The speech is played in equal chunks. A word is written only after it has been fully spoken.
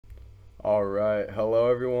All right.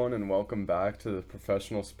 Hello, everyone, and welcome back to the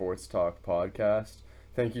Professional Sports Talk podcast.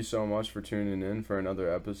 Thank you so much for tuning in for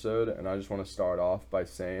another episode. And I just want to start off by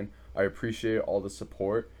saying I appreciate all the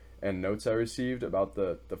support and notes I received about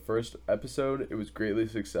the first episode. It was greatly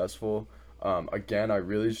successful. Again, I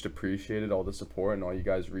really just appreciated all the support and all you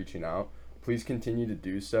guys reaching out. Please continue to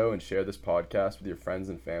do so and share this podcast with your friends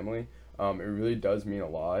and family. It really does mean a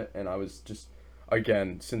lot. And I was just,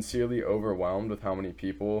 again, sincerely overwhelmed with how many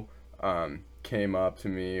people came up to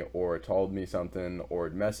me or told me something or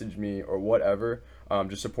messaged me or whatever,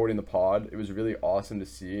 just supporting the pod. It was really awesome to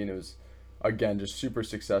see, and it was, again, just super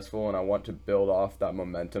successful, and I want to build off that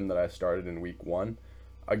momentum that I started in week one.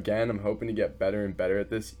 Again, I'm hoping to get better and better at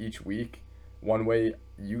this each week. One way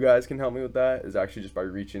you guys can help me with that is actually just by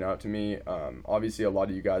reaching out to me. Obviously, a lot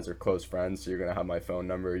of you guys are close friends, so you're going to have my phone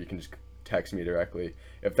number. You can just text me directly.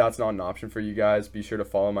 If that's not an option for you guys, be sure to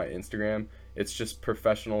follow my Instagram. It's just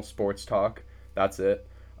Professional Sports Talk. That's it.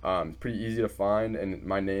 It's pretty easy to find, and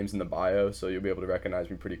my name's in the bio, so you'll be able to recognize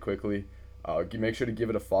me pretty quickly. Make sure to give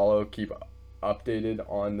it a follow. Keep updated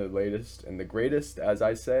on the latest and the greatest, as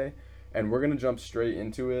I say. And we're going to jump straight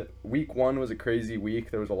into it. Week one was a crazy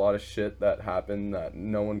week. There was a lot of shit that happened that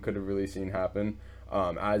no one could have really seen happen.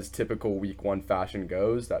 As typical week one fashion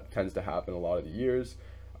goes, that tends to happen a lot of the years.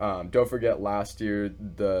 Don't forget last year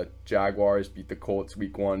the Jaguars beat the Colts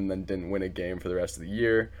week one, then didn't win a game for the rest of the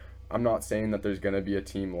year. I'm not saying that there's going to be a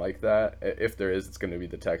team like that. If there is, it's going to be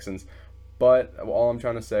the Texans. But all I'm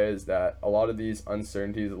trying to say is that a lot of these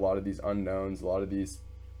uncertainties, a lot of these unknowns, a lot of these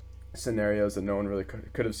scenarios that no one really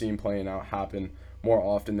could have seen playing out happen more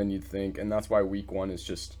often than you'd think. And that's why week one is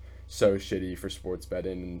just so shitty for sports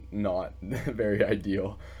betting and not very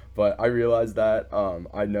ideal. But I realized that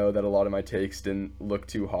I know that a lot of my takes didn't look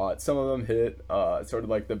too hot. Some of them hit, sort of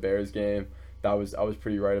like the Bears game. I was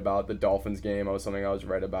pretty right about. The Dolphins game, I was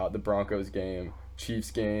right about. The Broncos game,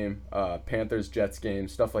 Chiefs game, Panthers Jets game,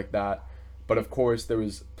 stuff like that. But of course, there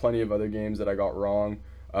was plenty of other games that I got wrong.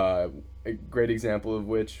 A great example of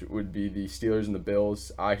which would be the Steelers and the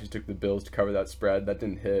Bills. I actually took the Bills to cover that spread. That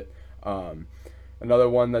didn't hit. Another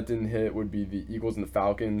one that didn't hit would be the Eagles and the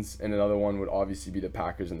Falcons, and another one would obviously be the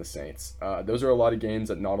Packers and the Saints. Those are a lot of games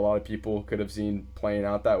that not a lot of people could have seen playing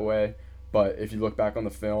out that way. But if you look back on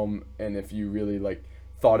the film and if you really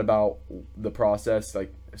thought about the process,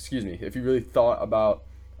 if you really thought about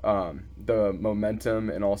the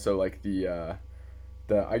momentum and also the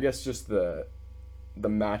I guess just the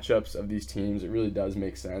matchups of these teams, it really does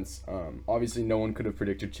make sense. Obviously, no one could have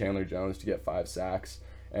predicted Chandler Jones to get 5 sacks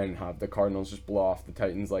and have the Cardinals just blow off the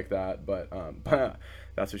Titans like that, but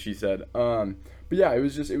that's what she said. But yeah, it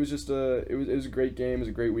was a great game. It was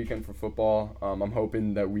a great weekend for football. I'm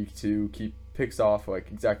hoping that week 2 picks off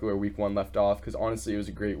exactly where week 1 left off, because honestly, it was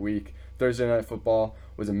a great week. Thursday night football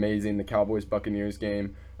was amazing. The Cowboys Buccaneers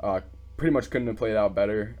game pretty much couldn't have played out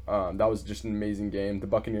better. That was just an amazing game. The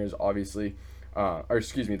Buccaneers obviously.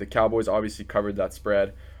 The Cowboys obviously covered that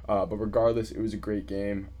spread, but regardless, it was a great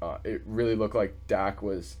game. It really looked like Dak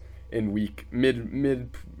was in mid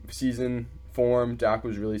season form. Dak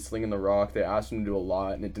was really slinging the rock. They asked him to do a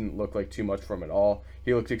lot, and it didn't look like too much for him at all.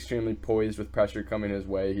 He looked extremely poised with pressure coming his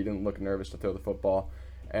way. He didn't look nervous to throw the football,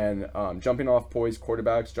 and jumping off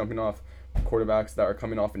quarterbacks that are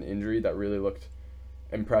coming off an injury that really looked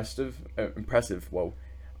impressive. Whoa.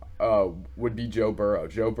 Would be Joe Burrow.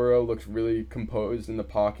 Joe Burrow looked really composed in the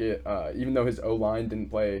pocket. Even though his O-line didn't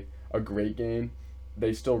play a great game,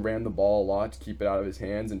 they still ran the ball a lot to keep it out of his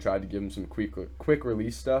hands and tried to give him some quick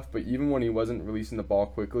release stuff. But even when he wasn't releasing the ball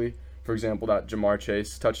quickly, for example, that Jamar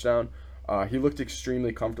Chase touchdown, he looked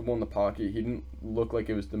extremely comfortable in the pocket. He didn't look like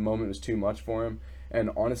the moment was too much for him.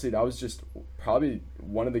 And honestly, that was just probably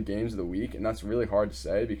one of the games of the week, and that's really hard to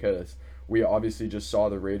say because we obviously just saw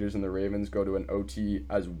the Raiders and the Ravens go to an OT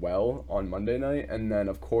as well on Monday night. And then,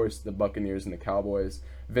 of course, the Buccaneers and the Cowboys.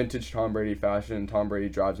 Vintage Tom Brady fashion. Tom Brady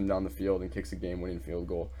drives him down the field and kicks a game-winning field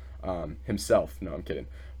goal himself. No, I'm kidding.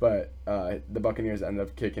 But the Buccaneers ended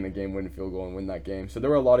up kicking a game-winning field goal and win that game. So there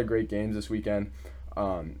were a lot of great games this weekend.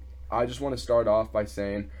 I just want to start off by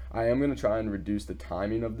saying I am going to try and reduce the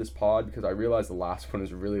timing of this pod because I realize the last one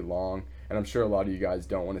is really long. And I'm sure a lot of you guys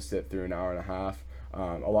don't want to sit through an hour and a half.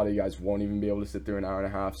 A lot of you guys won't even be able to sit through an hour and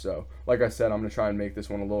a half. So, like I said, I'm going to try and make this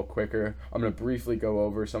one a little quicker. I'm going to briefly go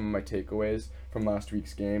over some of my takeaways from last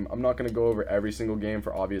week's game. I'm not going to go over every single game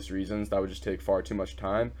for obvious reasons. That would just take far too much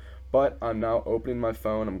time. But I'm now opening my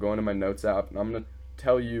phone. I'm going to my notes app, and I'm going to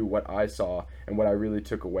tell you what I saw and what I really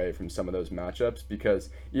took away from some of those matchups. Because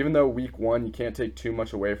even though week 1, you can't take too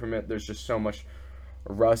much away from it, there's just so much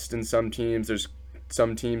rust in some teams. There's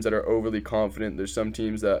some teams that are overly confident. There's some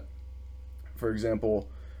teams that, for example,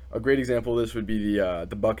 a great example of this would be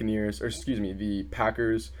the Buccaneers, or excuse me, the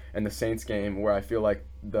Packers and the Saints game, where I feel like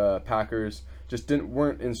the Packers just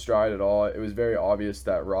weren't in stride at all. It was very obvious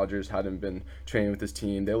that Rodgers hadn't been training with his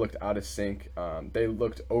team. They looked out of sync. They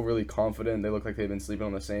looked overly confident. They looked like they'd been sleeping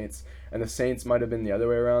on the Saints, and the Saints might have been the other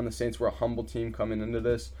way around. The Saints were a humble team coming into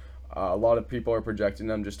this. A lot of people are projecting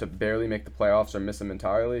them just to barely make the playoffs or miss them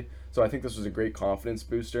entirely. So I think this was a great confidence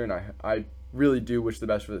booster, and I really do wish the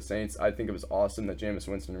best for the Saints. I think it was awesome that Jameis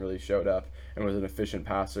Winston really showed up and was an efficient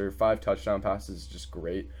passer. 5 touchdown passes is just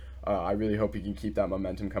great. I really hope he can keep that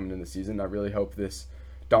momentum coming in the season. I really hope this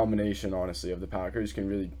domination, honestly, of the Packers can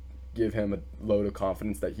really give him a load of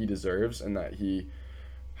confidence that he deserves and that he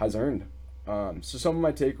has earned. So some of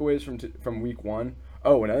my takeaways from week 1.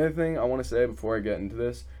 Oh, another thing I want to say before I get into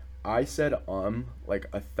this, I said like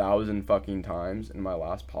 1,000 fucking times in my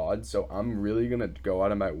last pod, so I'm really gonna go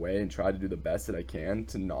out of my way and try to do the best that I can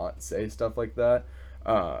to not say stuff like that.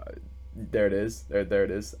 There it is. There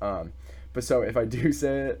it is. But so if I do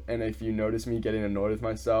say it, and if you notice me getting annoyed with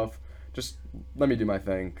myself, just let me do my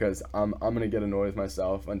thing, because I'm gonna get annoyed with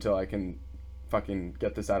myself until I can fucking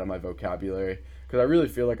get this out of my vocabulary, because I really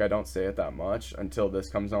feel like I don't say it that much until this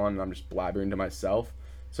comes on and I'm just blabbering to myself,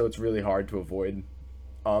 so it's really hard to avoid.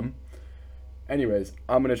 Anyways,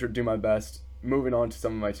 I'm gonna do my best. Moving on to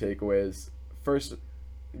some of my takeaways. First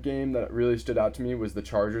game that really stood out to me was the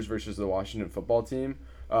Chargers versus the Washington football team.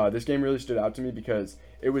 This game really stood out to me because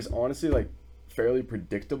it was honestly like fairly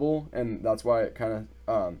predictable, and that's why it kind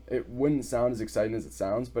of it wouldn't sound as exciting as it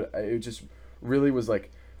sounds, but it just really was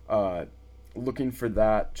like looking for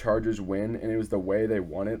that Chargers win, and it was the way they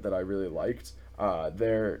won it that I really liked.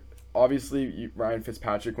 Obviously, Ryan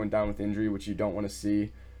Fitzpatrick went down with injury, which you don't want to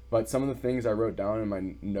see. But some of the things I wrote down in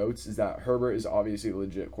my notes is that Herbert is obviously a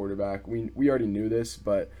legit quarterback. We already knew this,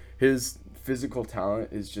 but his physical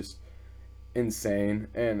talent is just insane.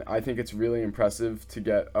 And I think it's really impressive to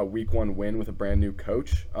get a week 1 win with a brand new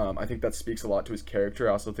coach. I think that speaks a lot to his character.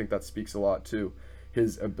 I also think that speaks a lot to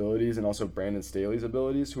his abilities and also Brandon Staley's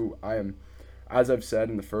abilities, who I am, as I've said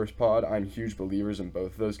in the first pod, I'm huge believers in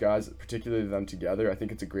both of those guys, particularly them together. I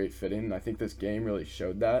think it's a great fitting, and I think this game really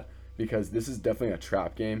showed that, because this is definitely a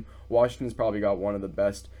trap game. Washington's probably got one of the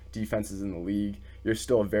best defenses in the league. You're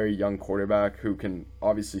still a very young quarterback who can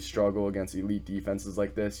obviously struggle against elite defenses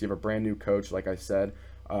like this. You have a brand new coach, like I said,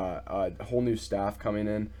 a whole new staff coming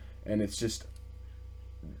in, and it's just,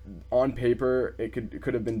 on paper, it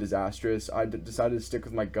could have been disastrous. I decided to stick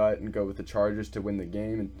with my gut and go with the Chargers to win the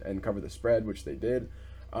game and cover the spread, which they did,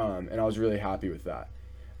 and I was really happy with that.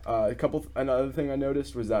 Another thing I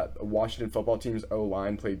noticed was that the Washington football team's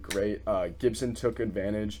O-line played great. Gibson took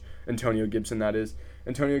advantage. Antonio Gibson, that is.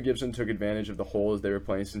 Antonio Gibson took advantage of the holes they were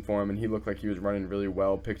placing for him, and he looked like he was running really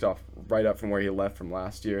well, picked off right up from where he left from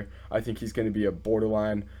last year. I think he's going to be a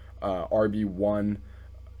borderline RB1,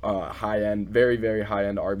 high-end, very, very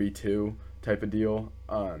high-end RB2 type of deal.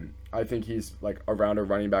 I think he's like around a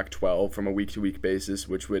running back 12 from a week-to-week basis,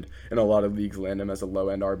 which would, in a lot of leagues, land him as a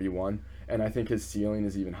low-end RB1. And I think his ceiling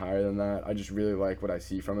is even higher than that. I just really like what I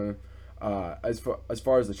see from him. As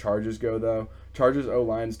far as the Chargers go, though, Chargers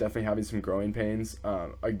O-line is definitely having some growing pains.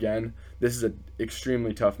 Again, this is an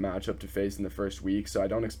extremely tough matchup to face in the first week, so I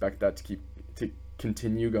don't expect that to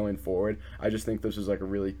continue going forward. I just think this was like a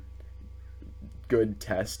really good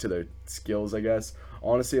test to their skills, I guess.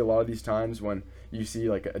 Honestly, a lot of these times when you see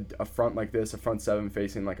like a front like this, a front seven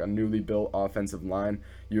facing like a newly built offensive line,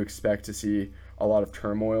 you expect to see a lot of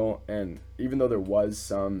turmoil. And even though there was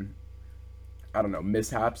some, I don't know,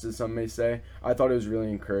 mishaps, as some may say, I thought it was really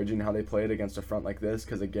encouraging how they played against a front like this,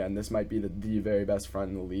 because again, this might be the very best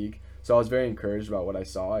front in the league. So I was very encouraged about what I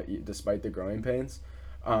saw despite the growing pains.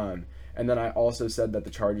 And then I also said that the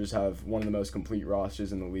Chargers have one of the most complete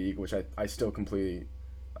rosters in the league, which I still completely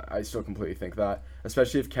think that,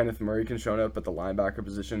 especially if Kenneth Murray can show up at the linebacker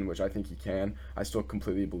position, which I think he can. I still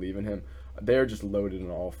completely believe in him. They're just loaded on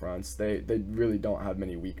all fronts. They really don't have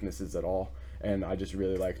many weaknesses at all, and I just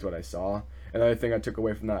really liked what I saw. Another thing I took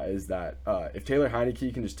away from that is that if Taylor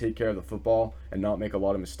Heinicke can just take care of the football and not make a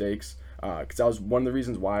lot of mistakes, because that was one of the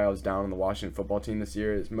reasons why I was down on the Washington football team this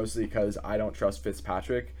year, is mostly because I don't trust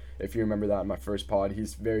Fitzpatrick. If you remember that in my first pod,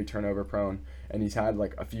 he's very turnover prone, and he's had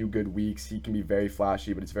like a few good weeks. He can be very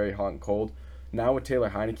flashy, but it's very hot and cold. Now with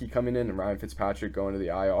Taylor Heinicke coming in and Ryan Fitzpatrick going to the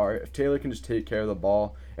IR, if Taylor can just take care of the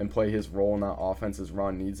ball and play his role in that offense as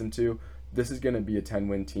Ron needs him to, this is going to be a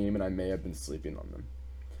 10-win team, and I may have been sleeping on them.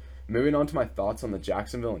 Moving on to my thoughts on the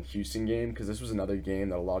Jacksonville and Houston game, because this was another game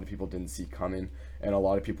that a lot of people didn't see coming, and a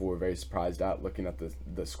lot of people were very surprised at looking at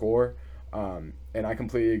the score. And I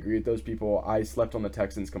completely agree with those people. I slept on the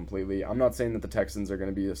Texans completely. I'm not saying that the Texans are going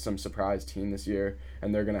to be some surprise team this year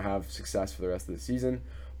and they're going to have success for the rest of the season,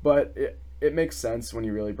 but it makes sense when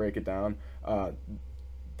you really break it down.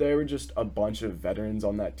 There were just a bunch of veterans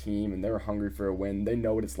on that team, and they were hungry for a win. They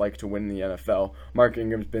know what it's like to win in the NFL. Mark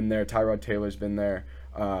Ingram's been there. Tyrod Taylor's been there.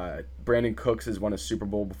 Brandon Cooks has won a Super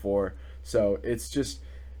Bowl before. So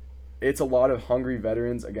it's a lot of hungry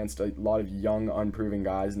veterans against a lot of young, unproven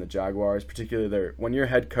guys in the Jaguars, particularly when your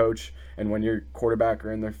head coach and when your quarterback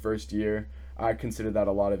are in their first year. I consider that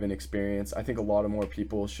a lot of inexperience. I think a lot of more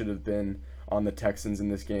people should have been on the Texans in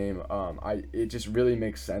this game. It just really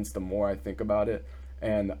makes sense the more I think about it.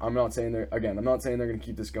 And I'm not saying they're going to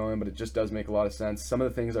keep this going, but it just does make a lot of sense. Some of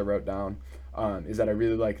the things I wrote down is that I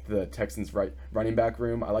really like the Texans' running back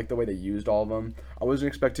room. I like the way they used all of them. I wasn't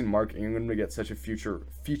expecting Mark Ingram to get such a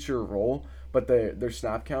feature role, but their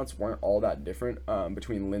snap counts weren't all that different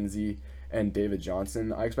between Lindsey and David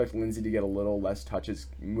Johnson. I expect Lindsey to get a little less touches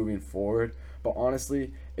moving forward, but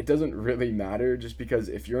honestly, it doesn't really matter just because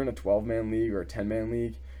if you're in a 12-man league or a 10-man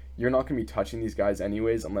league, you're not going to be touching these guys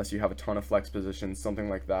anyways unless you have a ton of flex positions, something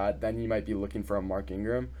like that. Then you might be looking for a Mark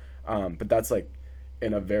Ingram. But that's like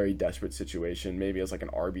in a very desperate situation, maybe as like an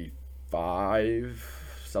RB5,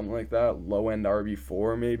 something like that. Low-end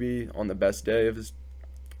RB4 maybe on the best day of his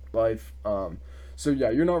life. So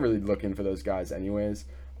yeah, you're not really looking for those guys anyways.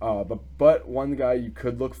 But one guy you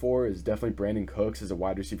could look for is definitely Brandon Cooks as a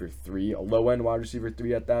wide receiver 3, a low-end wide receiver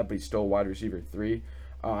 3 at that, but he's still a wide receiver 3.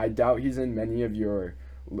 I doubt he's in many of your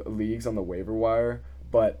leagues on the waiver wire,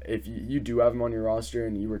 but if you do have him on your roster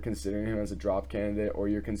and you were considering him as a drop candidate, or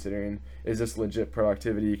you're considering, is this legit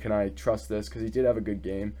productivity, can I trust this, because he did have a good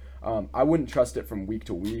game, I wouldn't trust it from week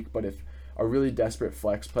to week, but if a really desperate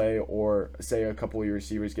flex play, or say a couple of your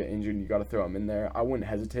receivers get injured and you got to throw them in there, I wouldn't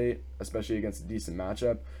hesitate, especially against a decent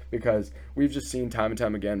matchup, because we've just seen time and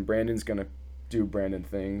time again, Brandon's going to do Brandon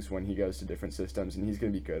things when he goes to different systems, and he's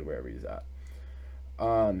going to be good wherever he's at.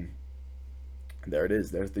 There it is.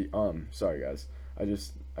 There's the Sorry guys.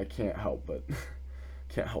 I can't help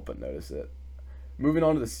but notice it. Moving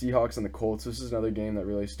on to the Seahawks and the Colts. This is another game that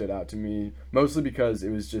really stood out to me, mostly because it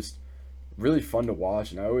was just really fun to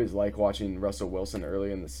watch, and I always like watching Russell Wilson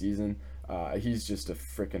early in the season. He's just a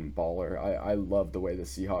freaking baller. I love the way the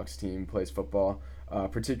Seahawks team plays football.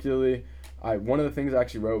 Particularly, one of the things I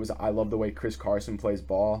actually wrote was I love the way Chris Carson plays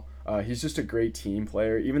ball. He's just a great team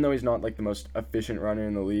player, even though he's not like the most efficient runner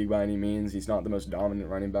in the league by any means. He's not the most dominant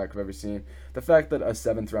running back I've ever seen. The fact that a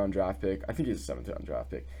 7th-round draft pick, I think he's a 7th-round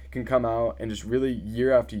draft pick, can come out and just really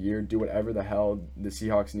year after year do whatever the hell the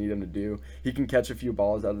Seahawks need him to do. He can catch a few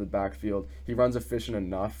balls out of the backfield. He runs efficient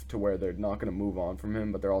enough to where they're not going to move on from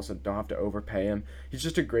him, but they're also don't have to overpay him. He's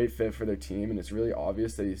just a great fit for their team, and it's really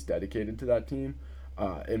obvious that he's dedicated to that team.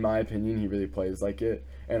 In my opinion, he really plays like it,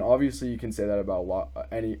 and obviously you can say that about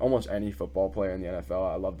almost any football player in the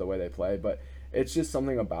NFL. I love the way they play, but it's just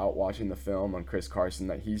something about watching the film on Chris Carson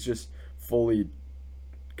that he's just fully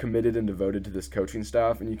committed and devoted to this coaching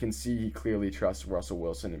staff, and you can see he clearly trusts Russell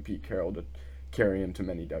Wilson and Pete Carroll to carry him to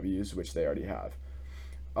many W's, which they already have.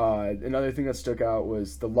 Another thing that stuck out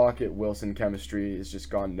was the Lockett-Wilson chemistry has just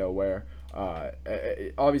gone nowhere.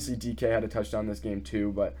 Obviously, DK had a touchdown this game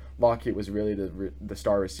too, but Lockett was really the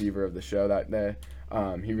star receiver of the show that day.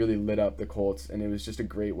 He really lit up the Colts, and it was just a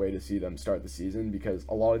great way to see them start the season, because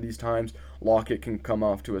a lot of these times Lockett can come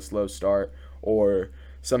off to a slow start, or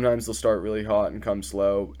sometimes they'll start really hot and come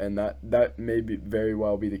slow, and that may very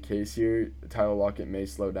well be the case here. Tyler Lockett may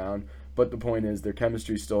slow down, but the point is their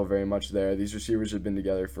chemistry is still very much there. These receivers have been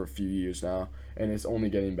together for a few years now, and it's only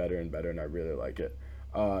getting better and better, and I really like it.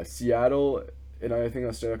 Seattle, another thing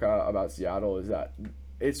that stuck out about Seattle is that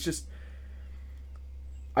it's just,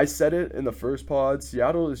 I said it in the first pod,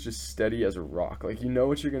 Seattle is just steady as a rock. Like, you know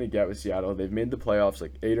what you're going to get with Seattle. They've made the playoffs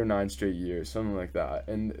like 8 or 9 straight years, something like that,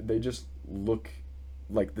 and they just look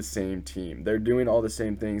like the same team. They're doing all the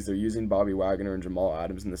same things. They're using Bobby Wagner and Jamal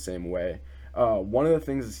Adams in the same way. One of the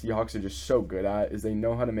things the Seahawks are just so good at is they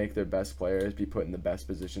know how to make their best players be put in the best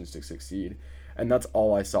positions to succeed. And that's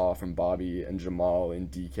all I saw from Bobby and Jamal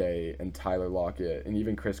and DK and Tyler Lockett and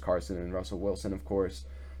even Chris Carson and Russell Wilson, of course.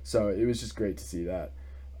 So it was just great to see that.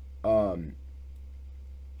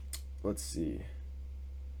 Let's see.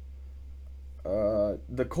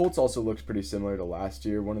 The Colts also looked pretty similar to last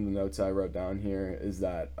year. One of the notes I wrote down here is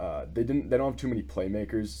that they don't have too many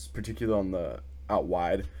playmakers, particularly on the out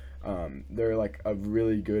wide. They're like a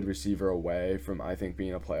really good receiver away from, I think,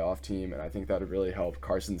 being a playoff team, and I think that would really help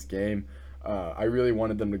Carson's game. I really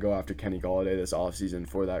wanted them to go after Kenny Golladay this offseason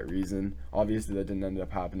for that reason. Obviously, that didn't end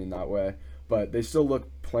up happening that way, but they still look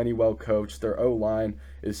plenty well coached. Their O-line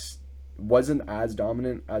is wasn't as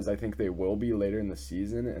dominant as I think they will be later in the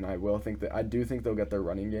season, and I do think they'll get their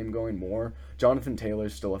running game going more. Jonathan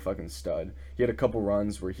Taylor's still a fucking stud. He had a couple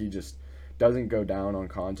runs where he just doesn't go down on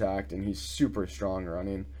contact, and he's super strong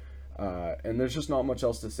running. And there's just not much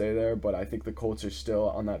else to say there, but I think the Colts are still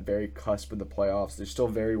on that very cusp of the playoffs. They're still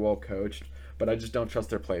very well coached, but I just don't trust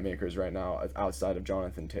their playmakers right now outside of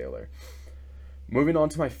Jonathan Taylor. Moving on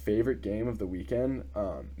to my favorite game of the weekend,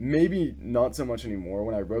 maybe not so much anymore.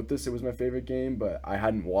 When I wrote this, it was my favorite game, but I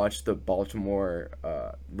hadn't watched the Baltimore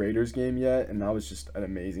Raiders game yet, and that was just an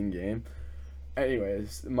amazing game.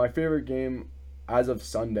 Anyways, my favorite game as of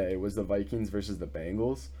Sunday was the Vikings versus the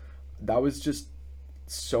Bengals. That was just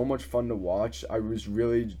so much fun to watch. I was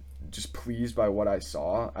really just pleased by what I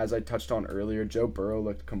saw. As I touched on earlier, Joe Burrow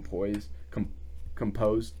looked composed.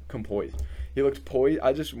 He looked poised.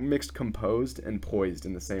 I just mixed composed and poised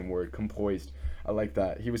in the same word. Composed. I like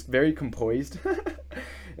that. He was very composed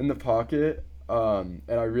in the pocket. And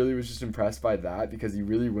I really was just impressed by that because you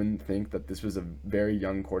really wouldn't think that this was a very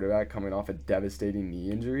young quarterback coming off a devastating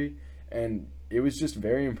knee injury. And it was just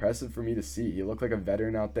very impressive for me to see. He looked like a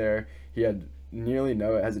veteran out there. He had nearly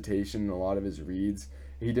no hesitation in a lot of his reads.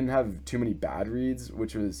 He didn't have too many bad reads,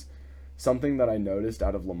 which was something that I noticed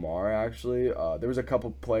out of Lamar, actually. There was a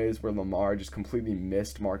couple plays where Lamar just completely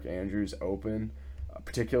missed Mark Andrews open,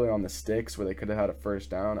 particularly on the sticks where they could have had a first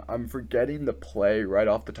down. I'm forgetting the play right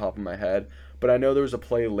off the top of my head, but I know there was a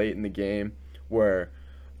play late in the game where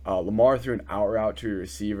Lamar threw an out route to a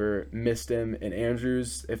receiver, missed him, and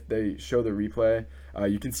Andrews, if they show the replay,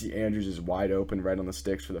 you can see Andrews is wide open right on the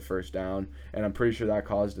sticks for the first down, and I'm pretty sure that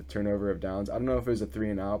caused a turnover of downs. I don't know if it was a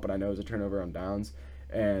 3 and out, but I know it was a turnover on downs,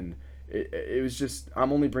 and it was just,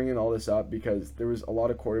 I'm only bringing all this up because there was a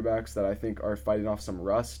lot of quarterbacks that I think are fighting off some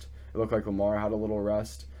rust. It looked like Lamar had a little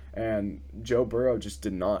rust, and Joe Burrow just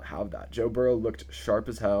did not have that. Joe Burrow looked sharp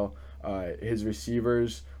as hell. His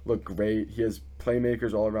receivers look great. He has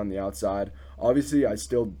playmakers all around the outside. Obviously, I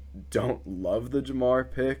still don't love the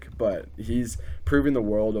Jamar pick, but he's proving the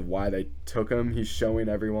world of why they took him. He's showing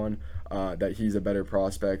everyone that he's a better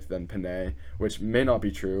prospect than Panay, which may not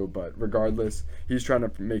be true, but regardless, he's trying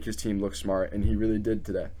to make his team look smart, and he really did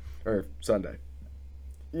today, or Sunday.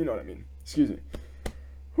 You know what I mean. Excuse me.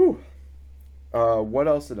 Whew. What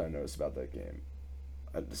else did I notice about that game?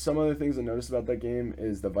 Some other things I noticed about that game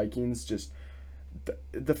is the Vikings just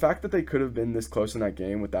the fact that they could have been this close in that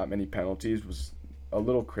game with that many penalties was a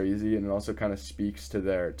little crazy, and it also kind of speaks to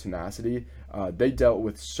their tenacity. They dealt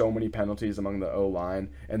with so many penalties among the O-line,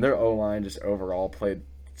 and their O-line just overall played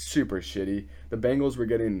super shitty. The Bengals were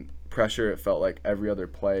getting pressure, it felt like, every other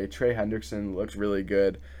play. Trey Hendrickson looked really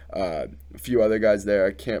good. A few other guys there,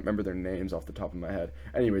 I can't remember their names off the top of my head.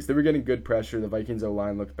 Anyways, they were getting good pressure. The Vikings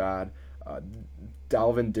O-line looked bad.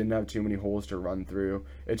 Dalvin didn't have too many holes to run through.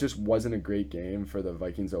 It just wasn't a great game for the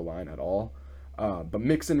Vikings O-line at all. But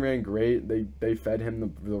Mixon ran great. They fed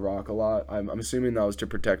him the rock a lot. I'm assuming that was to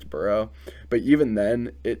protect Burrow. But even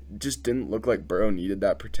then, it just didn't look like Burrow needed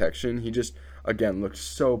that protection. He just, again, looked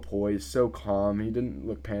so poised, so calm. He didn't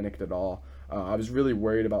look panicked at all. I was really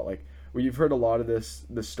worried about, you've heard a lot of the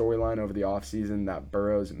storyline over the offseason that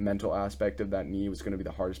Burrow's mental aspect of that knee was going to be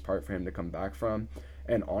the hardest part for him to come back from.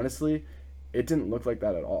 And honestly, it didn't look like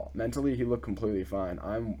that at all. Mentally, he looked completely fine.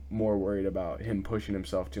 I'm more worried about him pushing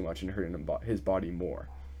himself too much and hurting his body more.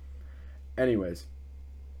 Anyways,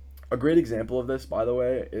 a great example of this, by the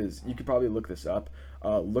way, is, you could probably look this up.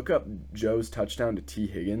 Look up Joe's touchdown to T.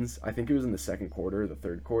 Higgins. I think it was in the second quarter, the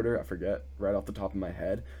third quarter. I forget right off the top of my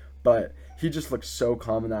head. But he just looked so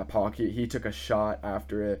calm in that pocket. He took a shot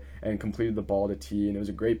after it and completed the ball to T, and it was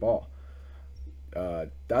a great ball.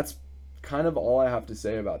 That's kind of all I have to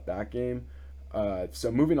say about that game.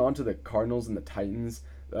 So moving on to the Cardinals and the Titans,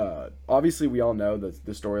 obviously we all know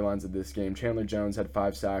the storylines of this game. Chandler Jones had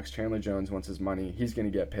 5 sacks. Chandler Jones wants his money. He's going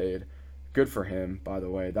to get paid. Good for him, by the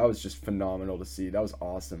way. That was just phenomenal to see. That was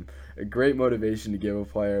awesome. A great motivation to give a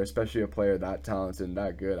player, especially a player that talented and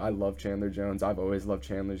that good. I love Chandler Jones. I've always loved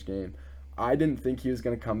Chandler's game. I didn't think he was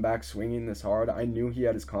going to come back swinging this hard. I knew he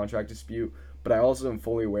had his contract dispute, but I also am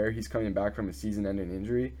fully aware he's coming back from a season-ending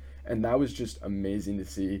injury, and that was just amazing to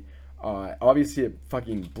see. Obviously, it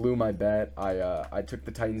fucking blew my bet. I took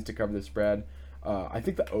the Titans to cover the spread. I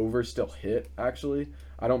think the over still hit, actually.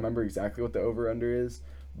 I don't remember exactly what the over-under is,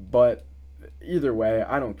 but either way,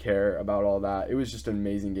 I don't care about all that. It was just an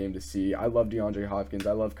amazing game to see. I love DeAndre Hopkins.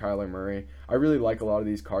 I love Kyler Murray. I really like a lot of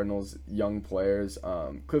these Cardinals young players.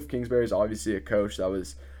 Cliff Kingsbury is obviously a coach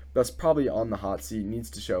that's probably on the hot seat, needs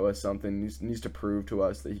to show us something, needs to prove to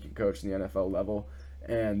us that he can coach in the NFL level.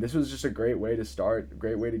 And this was just a great way to start, a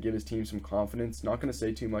great way to give his team some confidence. Not going to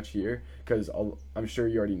say too much here because I'm sure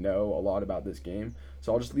you already know a lot about this game.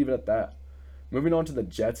 So I'll just leave it at that. Moving on to the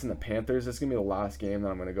Jets and the Panthers, this is going to be the last game that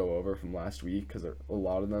I'm going to go over from last week because there are a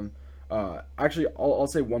lot of them. Actually, I'll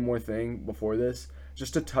say one more thing before this,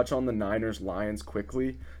 just to touch on the Niners-Lions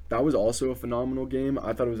quickly. That was also a phenomenal game.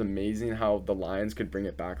 I thought it was amazing how the Lions could bring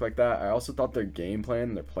it back like that. I also thought their game plan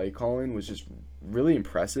and their play calling was just really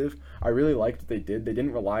impressive. I really liked what they did. They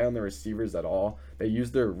didn't rely on the receivers at all. They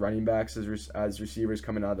used their running backs as receivers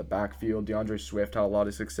coming out of the backfield. DeAndre Swift had a lot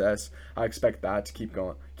of success. I expect that to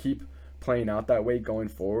keep playing out that way going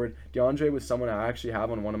forward. DeAndre was someone I actually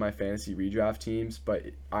have on one of my fantasy redraft teams, but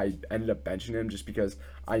I ended up benching him just because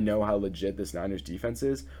I know how legit this Niners defense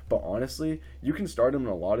is. But honestly, you can start him in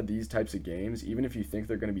a lot of these types of games, even if you think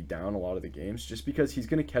they're going to be down a lot of the games, just because he's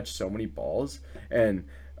going to catch so many balls. And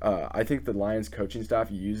I think the Lions coaching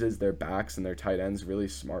staff uses their backs and their tight ends really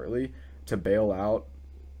smartly to bail out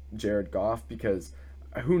Jared Goff, because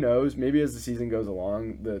who knows, maybe as the season goes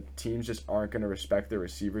along, the teams just aren't going to respect their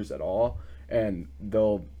receivers at all, and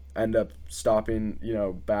they'll end up stopping,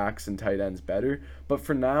 backs and tight ends better. But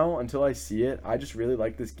for now, until I see it, I just really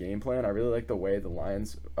like this game plan. I really like the way the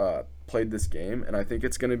Lions played this game, and I think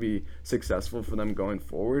it's going to be successful for them going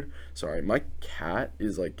forward. Sorry, my cat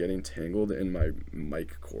is like getting tangled in my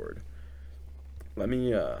mic cord. Let me,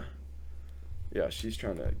 yeah, she's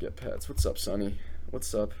trying to get pets. What's up, Sonny?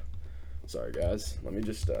 What's up? Sorry, guys. Let me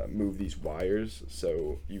just move these wires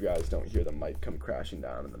so you guys don't hear the mic come crashing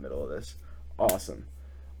down in the middle of this. Awesome.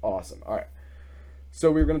 All right. So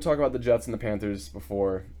we were going to talk about the Jets and the Panthers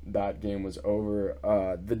before that game was over.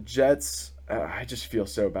 The Jets, I just feel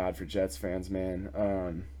so bad for Jets fans,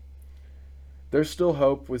 man. There's still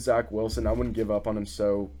hope with Zach Wilson. I wouldn't give up on him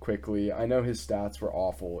so quickly. I know his stats were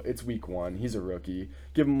awful. It's week 1. He's a rookie.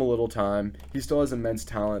 Give him a little time. He still has immense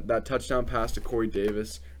talent. That touchdown pass to Corey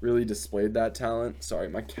Davis really displayed that talent. Sorry,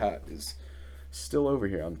 my cat is still over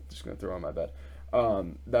here. I'm just going to throw on my bed.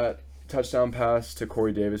 That touchdown pass to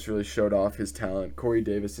Corey Davis really showed off his talent. Corey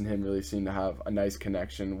Davis and him really seemed to have a nice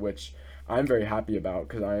connection, which I'm very happy about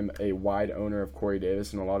because I'm a wide owner of Corey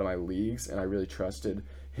Davis in a lot of my leagues, and I really trusted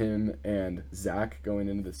him and Zach going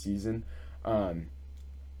into the season.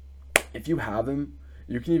 If you have him,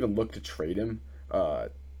 you can even look to trade him.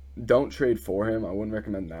 Don't trade for him. I wouldn't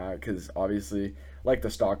recommend that because obviously, like the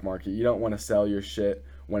stock market, you don't want to sell your shit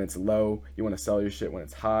when it's low. You want to sell your shit when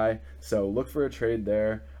it's high. So look for a trade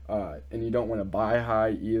there. And you don't want to buy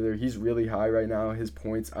high either. He's really high right now. His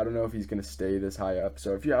points, I don't know if he's going to stay this high up.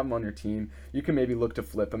 So if you have him on your team, you can maybe look to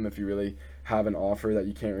flip him if you really have an offer that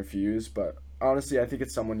you can't refuse. But honestly, I think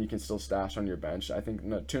it's someone you can still stash on your bench. I think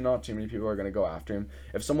not too many people are going to go after him.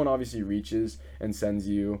 If someone obviously reaches and sends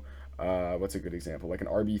you, what's a good example, like an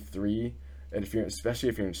RB3, and especially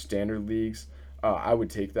if you're in standard leagues, I would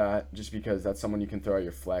take that just because that's someone you can throw out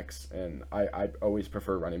your flex, and I always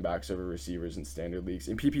prefer running backs over receivers in standard leagues.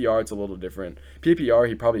 In PPR, it's a little different. PPR,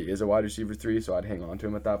 he probably is a wide receiver 3, so I'd hang on to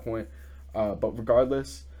him at that point. But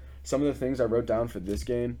regardless, some of the things I wrote down for this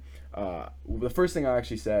game, the first thing I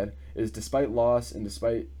actually said is despite loss and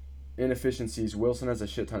despite inefficiencies, Wilson has a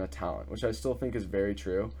shit ton of talent, which I still think is very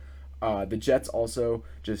true. The Jets also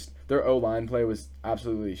their O-line play was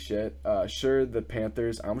absolutely shit. Sure, the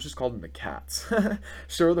Panthers, I almost just called them the Cats.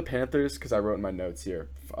 Sure, the Panthers, because I wrote in my notes here,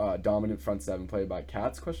 dominant front seven played by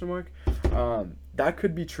Cats, ? That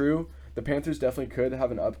could be true. The Panthers definitely could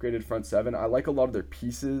have an upgraded front seven. I like a lot of their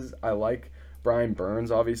pieces. I like Brian Burns,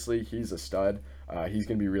 obviously. He's a stud. He's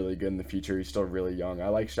going to be really good in the future. He's still really young. I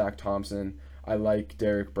like Shaq Thompson. I like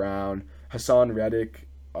Derek Brown. Hassan Reddick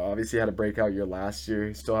obviously had a breakout year last year.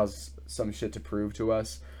 He still has some shit to prove to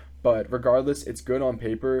us. But regardless, it's good on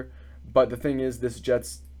paper. But the thing is, this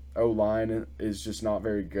Jets O-line is just not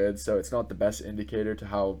very good, so it's not the best indicator to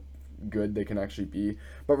how good they can actually be.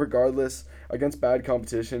 But regardless, against bad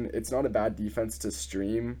competition, it's not a bad defense to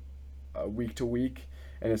stream week to week,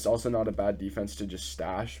 and it's also not a bad defense to just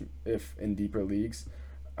stash if in deeper leagues.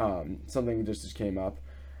 Something just came up.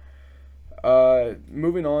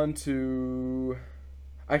 Moving on to...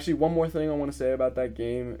 Actually, one more thing I want to say about that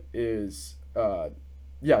game is,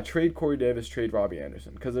 trade Corey Davis, trade Robbie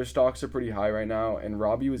Anderson, because their stocks are pretty high right now, and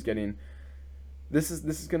Robbie was getting... This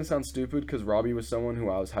is going to sound stupid because Robbie was someone who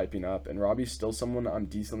I was hyping up, and Robbie's still someone I'm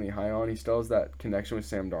decently high on. He still has that connection with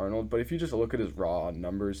Sam Darnold, but if you just look at his raw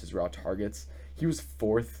numbers, his raw targets, he was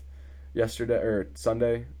 4th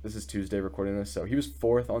Sunday. This is Tuesday recording this, so he was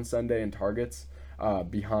 4th on Sunday in targets,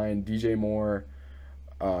 behind DJ Moore,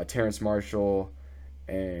 Terrence Marshall,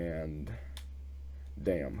 and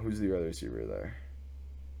who's the other receiver there?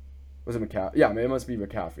 Was it McCaffrey? Yeah, it must be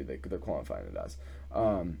McCaffrey. They're qualifying it as.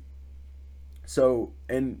 So,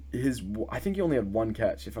 and I think he only had one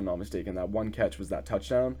catch, if I'm not mistaken. That one catch was that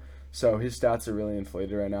touchdown. So his stats are really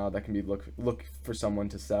inflated right now. That can be look for someone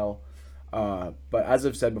to sell. But as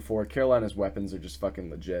I've said before, Carolina's weapons are just fucking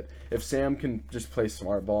legit. If Sam can just play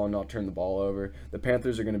smart ball and not turn the ball over, the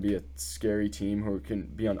Panthers are going to be a scary team who can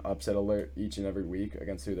be on upset alert each and every week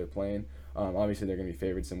against who they're playing. Obviously, they're going to be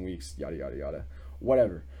favored some weeks, yada, yada, yada.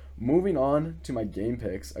 Whatever. Moving on to my game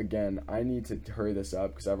picks. Again, I need to hurry this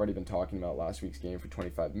up because I've already been talking about last week's game for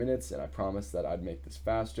 25 minutes, and I promised that I'd make this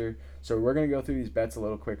faster. So we're going to go through these bets a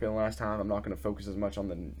little quicker than last time. I'm not going to focus as much on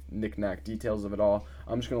the knick-knack details of it all.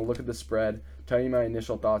 I'm just going to look at the spread, tell you my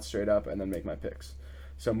initial thoughts straight up, and then make my picks.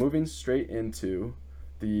 So moving straight into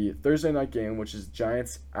the Thursday night game, which is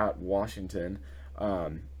Giants at Washington.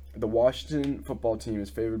 The Washington football team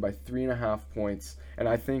is favored by 3.5 points, and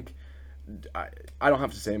I think I don't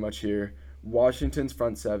have to say much here. Washington's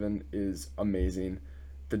front seven is amazing.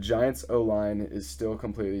 The Giants' O-line is still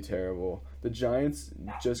completely terrible. The Giants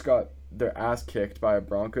just got their ass kicked by a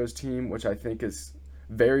Broncos team, which I think is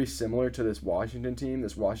very similar to this Washington team.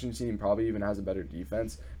 This Washington team probably even has a better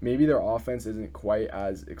defense. Maybe their offense isn't quite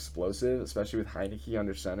as explosive, especially with Heinicke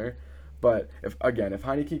under center. But if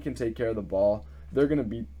Heinicke can take care of the ball, they're going to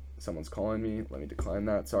beat... Someone's calling me. Let me decline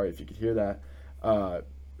that. Sorry if you could hear that.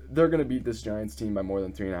 They're going to beat this Giants team by more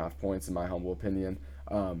than 3.5 points, in my humble opinion.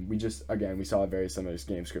 We saw a very similar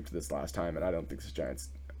game script to this last time, and I don't think this Giants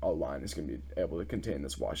line is going to be able to contain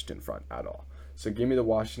this Washington front at all. So give me the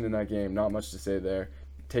Washington in that game. Not much to say there.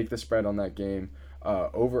 Take the spread on that game.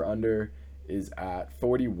 Over-under is at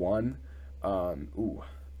 41.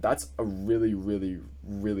 That's a really, really,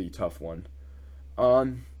 really tough one.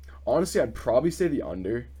 Honestly, I'd probably say the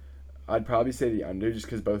under. Just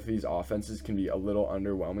because both of these offenses can be a little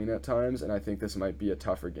underwhelming at times, and I think this might be a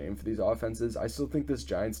tougher game for these offenses. I still think this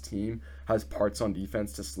Giants team has parts on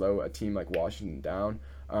defense to slow a team like Washington down.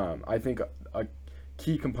 I think a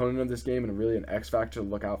key component of this game and really an X factor to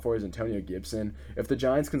look out for is Antonio Gibson. If the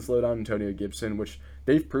Giants can slow down Antonio Gibson, which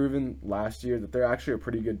they've proven last year that they're actually a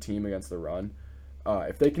pretty good team against the run,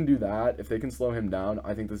 if they can do that, if they can slow him down,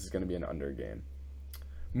 I think this is going to be an under game.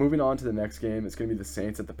 Moving on to the next game, it's going to be the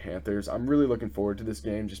Saints at the Panthers. I'm really looking forward to this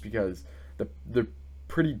game just because they're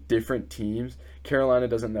pretty different teams. Carolina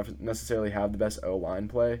doesn't necessarily have the best O-line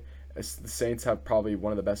play. The Saints have probably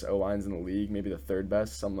one of the best O-lines in the league, maybe the third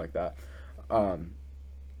best, something like that.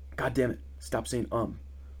 God damn it. Stop saying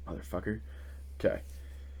motherfucker. Okay.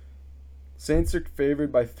 Saints are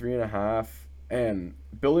favored by 3.5, and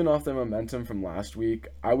building off their momentum from last week,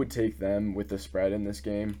 I would take them with the spread in this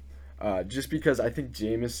game. Just because I think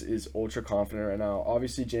Jameis is ultra confident right now.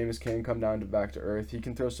 Obviously, Jameis can come down to back to earth. He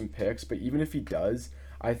can throw some picks, but even if he does,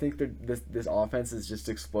 I think that this offense is just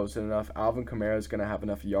explosive enough. Alvin Kamara is going to have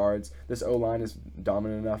enough yards. This O-line is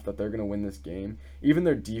dominant enough that they're going to win this game. Even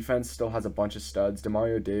their defense still has a bunch of studs.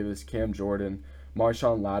 Demario Davis, Cam Jordan,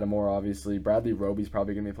 Marshawn Lattimore, obviously. Bradley Roby's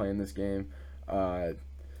probably going to be playing this game. That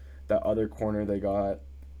other corner they got,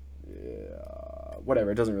 whatever,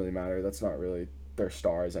 it doesn't really matter. That's not really their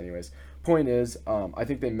stars anyways. Point is, I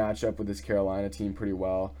think they match up with this Carolina team pretty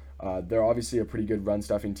well. They're obviously a pretty good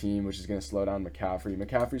run-stuffing team, which is going to slow down McCaffrey.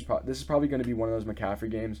 This is probably going to be one of those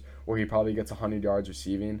McCaffrey games where he probably gets 100 yards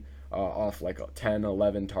receiving off like 10,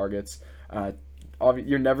 11 targets.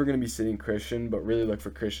 You're never going to be sitting Christian, but really look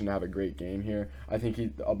for Christian to have a great game here. I think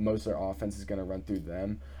most of their offense is going to run through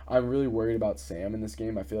them. I'm really worried about Sam in this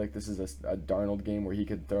game. I feel like this is a Darnold game where he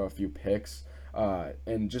could throw a few picks.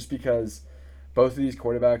 And just because both of these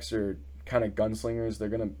quarterbacks are kind of gunslingers, they're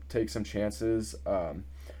going to take some chances.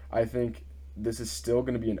 I think this is still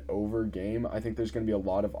going to be an over game. I think there's going to be a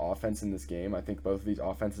lot of offense in this game. I think both of these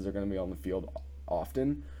offenses are going to be on the field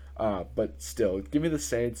often. But still, give me the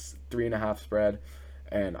Saints 3.5 spread,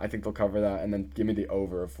 and I think they'll cover that. And then give me the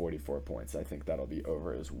over of 44 points. I think that'll be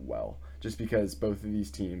over as well, just because both of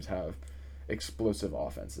these teams have explosive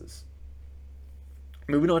offenses.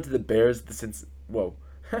 Moving on to the Bears,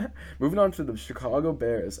 Moving on to the Chicago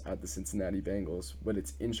Bears at the Cincinnati Bengals, but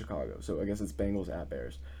it's in Chicago, so I guess it's Bengals at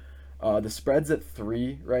Bears. The spread's at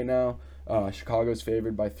 3 right now. Chicago's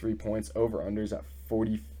favored by 3 points. Over-under's at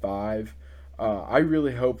 45. I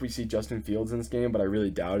really hope we see Justin Fields in this game, but I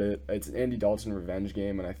really doubt it. It's an Andy Dalton revenge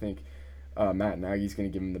game, and I think Matt Nagy's going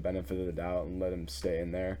to give him the benefit of the doubt and let him stay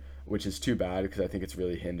in there, which is too bad because I think it's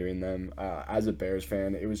really hindering them. As a Bears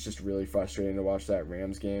fan, it was just really frustrating to watch that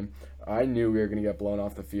Rams game. I knew we were going to get blown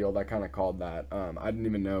off the field. I kind of called that. I didn't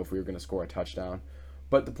even know if we were going to score a touchdown.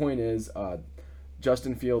 But the point is,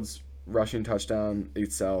 Justin Fields' rushing touchdown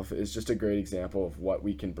itself is just a great example of what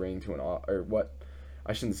we can bring to what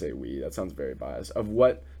I shouldn't say we, that sounds very biased, of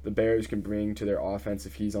what the Bears can bring to their offense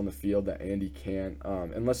if he's on the field that Andy can't.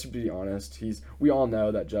 And let's be honest, we all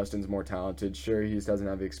know that Justin's more talented. Sure, he doesn't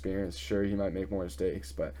have the experience. Sure, he might make more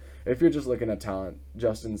mistakes. But if you're just looking at talent,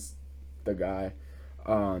 Justin's the guy.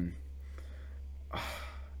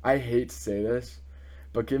 I hate to say this,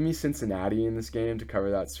 but give me Cincinnati in this game to cover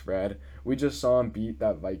that spread. We just saw him beat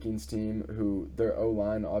that Vikings team, who their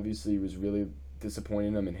O-line obviously was really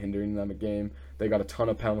disappointing them and hindering them a game. They got a ton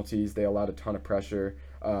of penalties. They allowed a ton of pressure.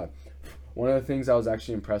 One of the things I was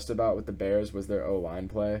actually impressed about with the Bears was their O-line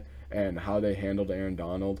play and how they handled Aaron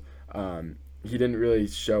Donald. He didn't really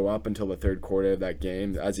show up until the third quarter of that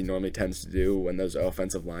game, as he normally tends to do when those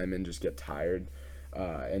offensive linemen just get tired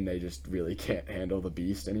and they just really can't handle the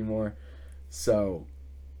beast anymore. So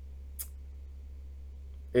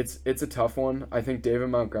it's a tough one. I think David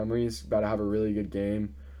Montgomery's about to have a really good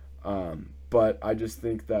game. But I just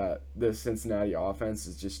think that the Cincinnati offense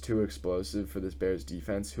is just too explosive for this Bears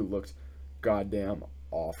defense, who looked goddamn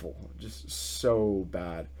awful. Just so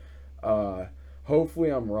bad. Hopefully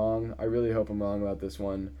I'm wrong. I really hope I'm wrong about this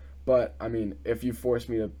one. But, I mean, if you force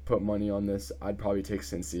me to put money on this, I'd probably take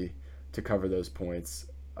Cincy to cover those points.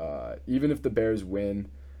 Even if the Bears win,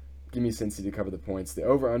 give me Cincy to cover the points. The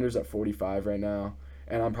over-under's at 45 right now,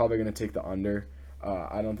 and I'm probably going to take the under.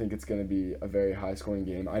 I don't think it's going to be a very high-scoring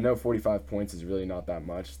game. I know 45 points is really not that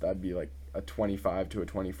much. That'd be like a 25 to a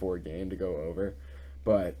 24 game to go over.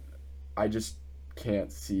 But I just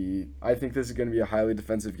can't see. I think this is going to be a highly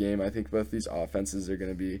defensive game. I think both these offenses are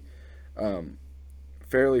going to be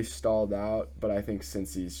fairly stalled out, but I think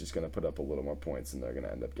Cincy's just going to put up a little more points, and they're going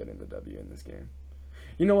to end up getting the W in this game.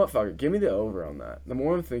 You know what? Fuck it. Give me the over on that. The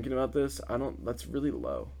more I'm thinking about this, that's really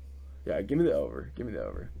low. Yeah, give me the over. Give me the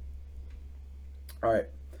over. All right,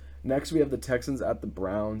 next we have the Texans at the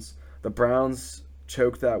Browns. The Browns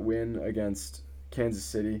choked that win against Kansas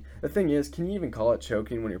City. The thing is, can you even call it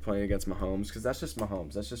choking when you're playing against Mahomes? Because that's just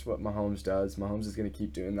Mahomes. That's just what Mahomes does. Mahomes is going to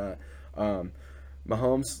keep doing that.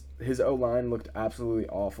 Mahomes, his O-line looked absolutely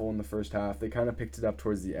awful in the first half. They kind of picked it up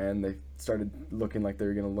towards the end. They started looking like they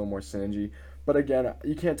were getting a little more synergy. But again,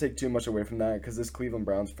 you can't take too much away from that because this Cleveland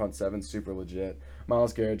Browns front seven is super legit.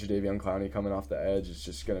 Myles Garrett, Jadeveon Clowney coming off the edge is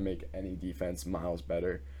just going to make any defense miles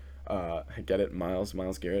better. Get it? Myles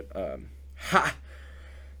Garrett.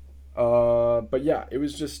 But yeah, it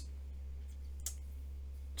was just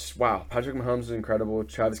wow. Patrick Mahomes is incredible.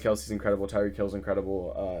 Travis Kelce's incredible. Tyreek Hill's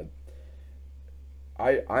incredible.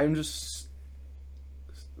 I'm just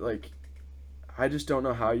like, I just don't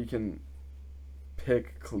know how you can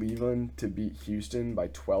pick Cleveland to beat Houston by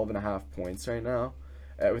 12.5 points right now.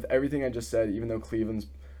 With everything I just said, even though Cleveland's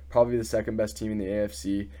probably the second best team in the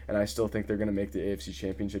AFC, and I still think they're going to make the AFC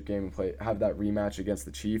Championship game and have that rematch against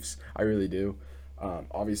the Chiefs. I really do.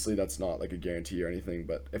 Obviously, that's not like a guarantee or anything,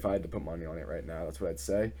 but if I had to put money on it right now, that's what I'd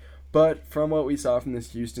say. But from what we saw from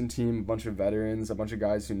this Houston team, a bunch of veterans, a bunch of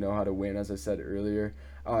guys who know how to win, as I said earlier,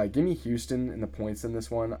 give me Houston and the points in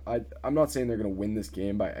this one. I'm not saying they're going to win this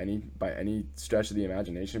game by any stretch of the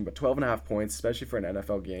imagination, but 12.5 points, especially for an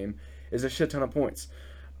NFL game, is a shit ton of points.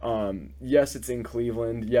 Yes, it's in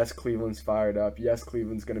Cleveland. Yes, Cleveland's fired up. Yes,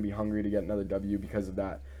 Cleveland's going to be hungry to get another W because of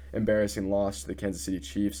that embarrassing loss to the Kansas City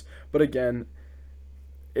Chiefs. But again,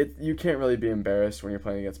 you can't really be embarrassed when you're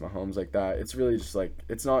playing against Mahomes like that. It's really just like,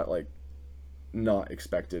 it's not like not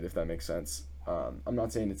expected, if that makes sense. I'm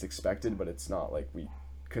not saying it's expected, but it's not like we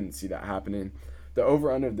couldn't see that happening. The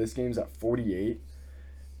over-under of this game is at 48.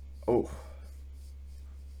 Oh.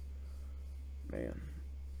 Man.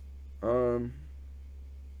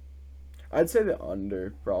 I'd say the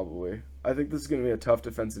under, probably. I think this is going to be a tough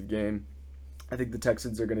defensive game. I think the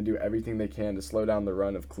Texans are going to do everything they can to slow down the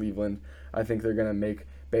run of Cleveland. I think they're going to make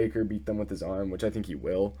Baker beat them with his arm, which I think he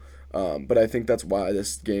will. But I think that's why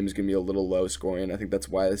this game is going to be a little low scoring. I think that's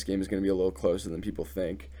why this game is going to be a little closer than people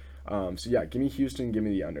think. So yeah, give me Houston, give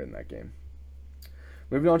me the under in that game.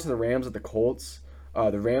 Moving on to the Rams at the Colts.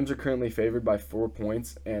 The Rams are currently favored by 4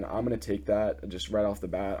 points, and I'm going to take that just right off the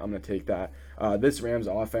bat. I'm going to take that. This Rams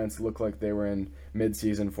offense looked like they were in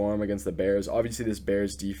midseason form against the Bears. Obviously, this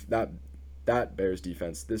Bears defense,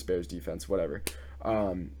 whatever,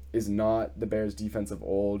 is not the Bears defense of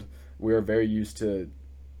old. We're very used to,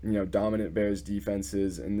 dominant Bears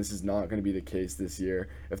defenses, and this is not going to be the case this year.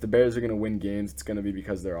 If the Bears are going to win games, it's going to be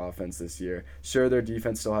because of their offense this year. Sure, their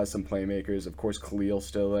defense still has some playmakers. Of course, Khalil's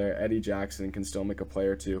still there. Eddie Jackson can still make a play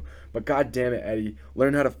or two. But god damn it, Eddie,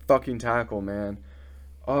 learn how to fucking tackle, man.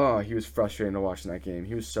 Oh, he was frustrating to watch in that game.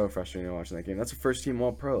 He was so frustrating to watch in that game. That's a first-team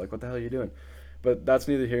All-Pro. Like, what the hell are you doing? But that's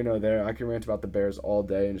neither here nor there. I can rant about the Bears all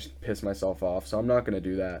day and just piss myself off, so I'm not going to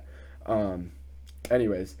do that.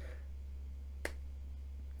 Anyways,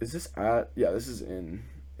 is this at? Yeah, this is in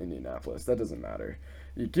Indianapolis. That doesn't matter.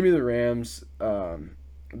 You give me the Rams.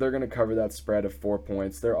 They're going to cover that spread of 4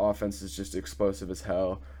 points. Their offense is just explosive as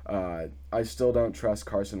hell. I still don't trust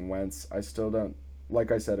Carson Wentz. I still don't,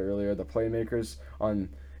 like I said earlier, the playmakers on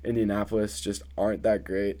Indianapolis just aren't that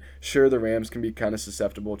great. Sure, the Rams can be kind of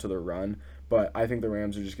susceptible to the run, but I think the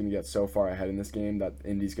Rams are just going to get so far ahead in this game that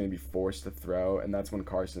Indy's going to be forced to throw, and that's when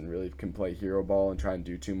Carson really can play hero ball and try and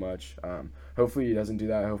do too much. Hopefully he doesn't do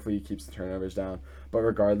that. Hopefully he keeps the turnovers down. But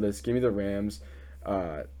regardless, give me the Rams.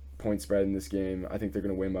 Point spread in this game. I think they're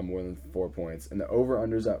going to win by more than 4 points. And the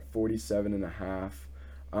over-under's at 47.5.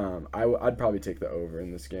 I'd probably take the over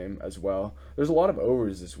in this game as well. There's a lot of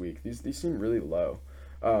overs this week. These seem really low.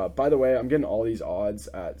 By the way, I'm getting all these odds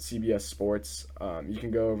at CBS Sports. You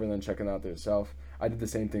can go over and then check them out yourself. I did the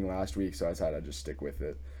same thing last week, so I decided I'd just stick with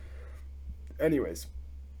it. Anyways,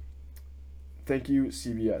 thank you,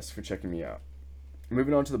 CBS, for checking me out.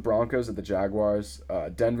 Moving on to the Broncos at the Jaguars.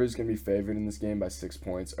 Denver's going to be favored in this game by 6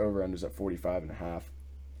 points. Over-under's at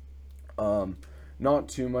 45.5. Not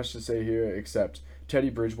too much to say here, except Teddy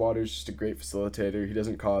Bridgewater's just a great facilitator. He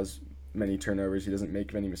doesn't cause many turnovers. He doesn't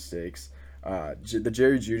make many mistakes. The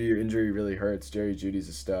Jerry Jeudy injury really hurts. Jerry Jeudy's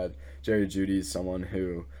a stud. Jerry Jeudy's someone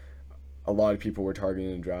who a lot of people were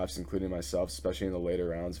targeting in drafts, including myself, especially in the later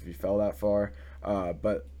rounds if he fell that far.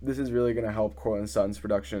 But this is really going to help Courtland Sutton's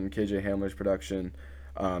production, KJ Hamler's production,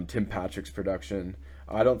 Tim Patrick's production.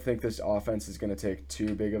 I don't think this offense is going to take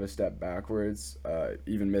too big of a step backwards,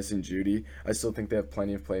 even missing Jeudy. I still think they have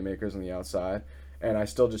plenty of playmakers on the outside, and I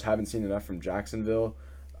still just haven't seen enough from Jacksonville,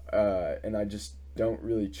 and I just don't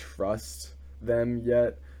really trust them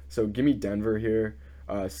yet. So give me Denver here.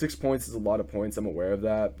 6 points is a lot of points. I'm aware of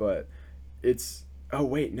that, but it's... Oh,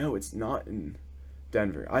 wait, no, it's not in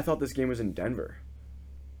Denver. I thought this game was in Denver.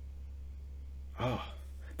 Oh,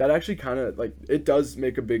 that actually kind of, like, it does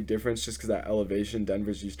make a big difference just because that elevation.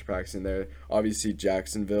 Denver's used to practicing there. Obviously,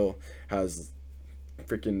 Jacksonville has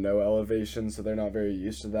freaking no elevation, so they're not very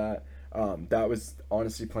used to that. That was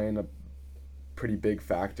honestly playing a pretty big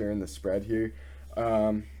factor in the spread here.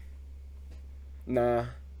 Nah.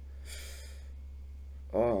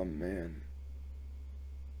 Oh, man.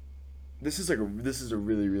 This is a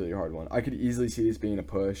really, really hard one. I could easily see this being a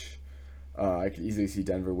push. I could easily see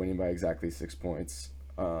Denver winning by exactly 6 points.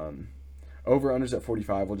 Over-unders at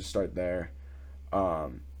 45. We'll just start there.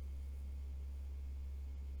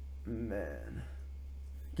 Man.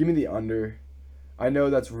 Give me the under. I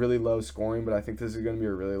know that's really low scoring, but I think this is going to be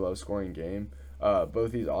a really low scoring game.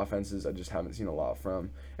 Both these offenses I just haven't seen a lot from.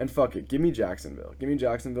 And fuck it, give me Jacksonville. Give me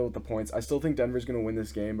Jacksonville with the points. I still think Denver's going to win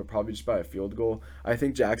this game, but probably just by a field goal. I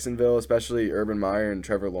think Jacksonville, especially Urban Meyer and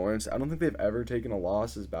Trevor Lawrence, I don't think they've ever taken a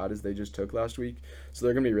loss as bad as they just took last week. So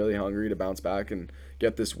they're going to be really hungry to bounce back and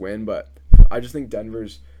get this win. But I just think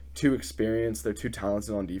Denver's too experienced. They're too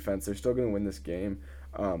talented on defense. They're still going to win this game.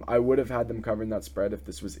 I would have had them covering that spread if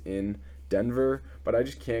this was in Denver, but I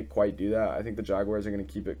just can't quite do that. I think the Jaguars are going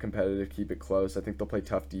to keep it competitive, keep it close. I think they'll play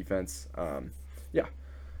tough defense. Yeah,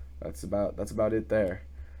 that's about it there.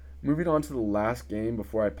 Moving on to the last game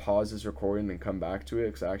before I pause this recording and come back to it,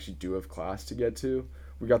 because I actually do have class to get to.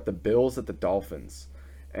 We got the Bills at the Dolphins,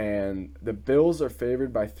 and the Bills are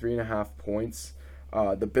favored by 3.5 points.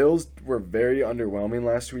 The Bills were very underwhelming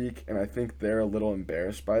last week, and I think they're a little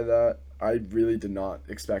embarrassed by that. I really did not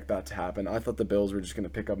expect that to happen. I thought the Bills were just going to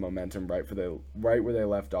pick up momentum right where they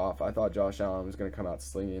left off. I thought Josh Allen was going to come out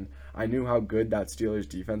slinging. I knew how good that Steelers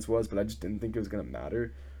defense was, but I just didn't think it was going to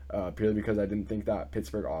matter, purely because I didn't think that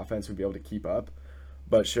Pittsburgh offense would be able to keep up.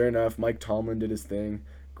 But sure enough, Mike Tomlin did his thing.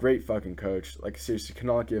 Great fucking coach. Like, seriously,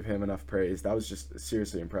 cannot give him enough praise. That was just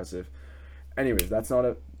seriously impressive. Anyways, that's not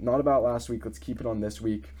about last week. Let's keep it on this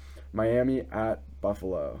week. Miami at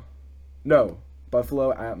Buffalo. No,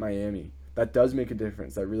 Buffalo at Miami. That does make a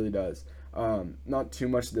difference. That really does. Not too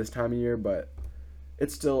much this time of year, but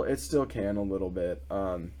it still can a little bit.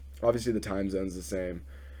 Obviously, the time zone's the same.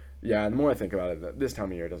 Yeah, the more I think about it, this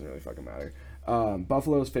time of year doesn't really fucking matter.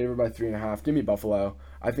 Buffalo's favored by 3.5. Give me Buffalo.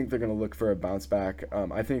 I think they're going to look for a bounce back.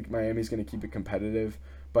 I think Miami's going to keep it competitive,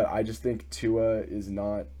 but I just think Tua is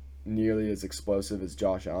not nearly as explosive as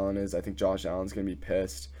Josh Allen is. I think Josh Allen's going to be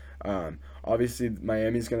pissed. Obviously,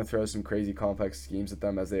 Miami's going to throw some crazy complex schemes at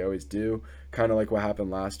them, as they always do, kind of like what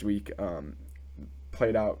happened last week.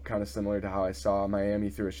 Played out kind of similar to how I saw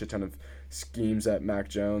Miami threw a shit ton of schemes at Mac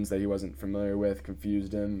Jones that he wasn't familiar with,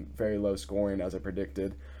 confused him, very low scoring as I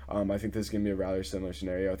predicted. I think this is going to be a rather similar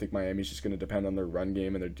scenario. I think Miami's just going to depend on their run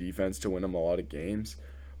game and their defense to win them a lot of games.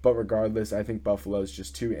 But regardless, I think Buffalo's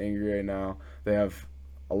just too angry right now. They have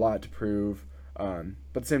a lot to prove. But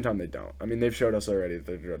at the same time, they don't. I mean, they've showed us already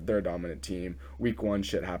that they're a dominant team. Week 1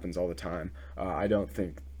 shit happens all the time. I don't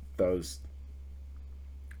think those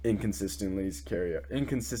inconsistencies carry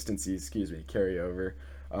over.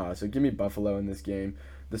 So give me Buffalo in this game.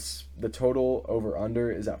 The total over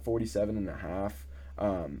under is at 47.5.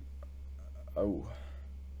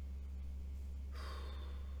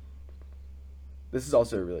 This is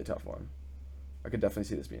also a really tough one. I could definitely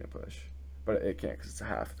see this being a push, but it can't because it's a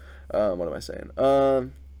half. What am I saying?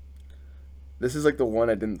 This is like the one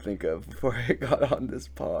I didn't think of before I got on this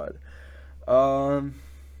pod. I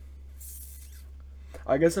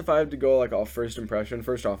guess if I have to go like off first impression,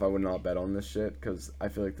 first off, I would not bet on this shit because I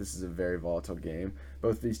feel like this is a very volatile game.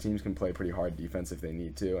 Both of these teams can play pretty hard defense if they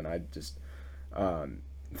need to, and I just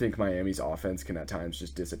think Miami's offense can at times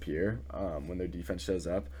just disappear when their defense shows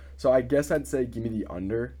up. So I guess I'd say give me the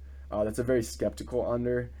under. That's a very skeptical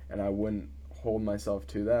under, and I wouldn't hold myself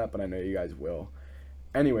to that, but I know you guys will.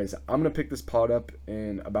 Anyways, I'm going to pick this pod up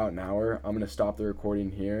in about an hour. I'm going to stop the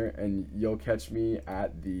recording here, and you'll catch me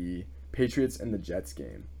at the Patriots and the Jets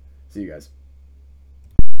game. See you guys.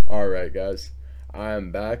 All right, guys. I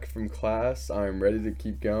am back from class. I'm ready to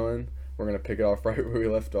keep going. We're going to pick it off right where we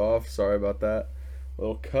left off. Sorry about that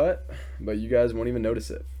little cut, but you guys won't even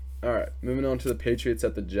notice it. All right, moving on to the Patriots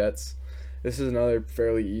at the Jets. This is another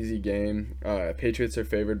fairly easy game. Patriots are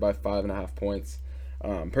favored by 5.5 points.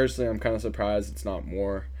 Personally, I'm kind of surprised it's not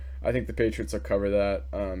more. I think the Patriots will cover that.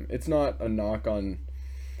 It's not a knock on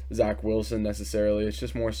Zach Wilson necessarily. It's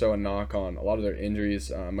just more so a knock on a lot of their injuries.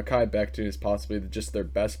 Mekhi Becton is possibly just their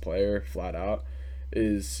best player, flat out,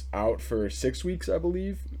 is out for 6 weeks, I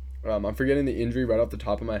believe. I'm forgetting the injury right off the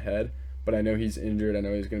top of my head, but I know he's injured. I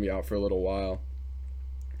know he's going to be out for a little while.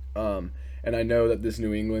 And I know that this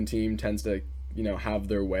New England team tends to, have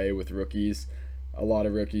their way with rookies. A lot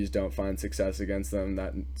of rookies don't find success against them.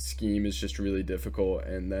 That scheme is just really difficult,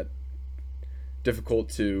 and that difficult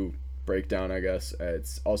to break down, I guess.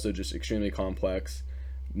 It's also just extremely complex.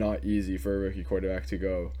 Not easy for a rookie quarterback to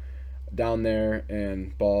go down there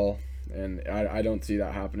and ball, and I don't see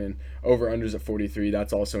that happening. Over-unders at 43,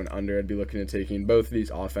 that's also an under. I'd be looking at taking both of these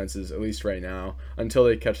offenses, at least right now, until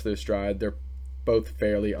they catch their stride. They're both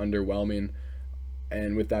fairly underwhelming,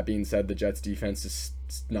 and with that being said, the Jets defense is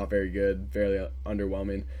not very good, fairly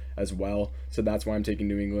underwhelming as well. So that's why I'm taking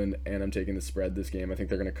New England, and I'm taking the spread this game. I think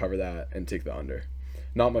they're going to cover that and take the under.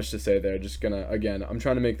 Not much to say there. Just gonna, again, I'm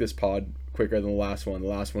trying to make this pod quicker than the last one. The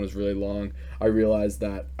last one was really long. I realized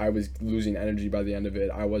that I was losing energy by the end of it.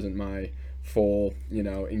 I wasn't my full,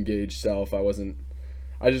 engaged self. It wasn't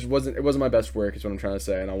my best work is what I'm trying to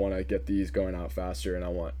say, and I want to get these going out faster, and I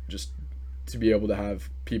want just to be able to have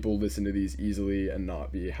people listen to these easily and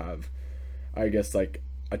not have, I guess, like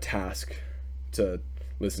a task to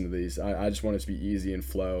listen to these. I just want it to be easy and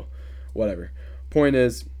flow, whatever. Point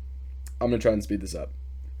is, I'm going to try and speed this up.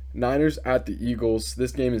 Niners at the Eagles.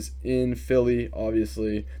 This game is in Philly,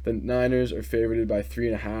 obviously. The Niners are favorited by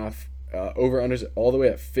 3.5. Over-unders all the way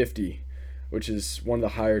at 50, which is one of the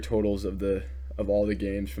higher totals of all the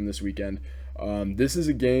games from this weekend. This is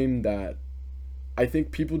a game that I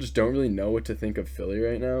think people just don't really know what to think of Philly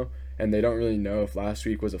right now, and they don't really know if last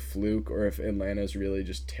week was a fluke or if Atlanta's really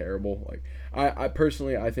just terrible. Like, I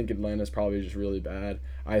personally, I think Atlanta's probably just really bad.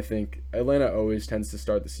 I think Atlanta always tends to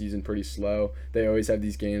start the season pretty slow. They always have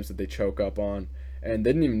these games that they choke up on, and they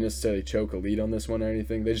didn't even necessarily choke a lead on this one or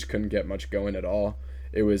anything. They just couldn't get much going at all.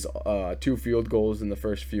 It was 2 field goals in the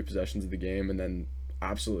first few possessions of the game, and then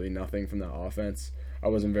absolutely nothing from that offense. I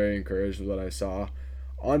wasn't very encouraged with what I saw.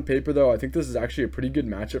 On paper, though, I think this is actually a pretty good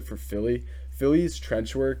matchup for Philly. Philly's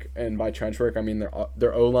trench work, and by trench work, I mean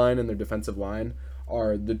their O-line and their defensive line,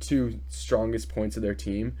 are the two strongest points of their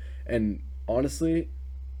team. And honestly,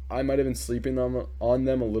 I might have been sleeping on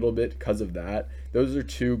them a little bit because of that. Those are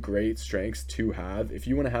two great strengths to have. If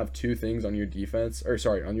you want to have two things on your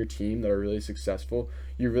on your team that are really successful,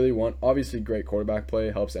 you really want, obviously great quarterback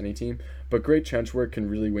play helps any team, but great trench work can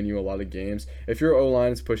really win you a lot of games. If your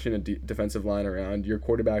O-line is pushing a defensive line around, your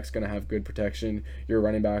quarterback's going to have good protection, your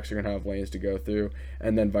running backs are going to have lanes to go through,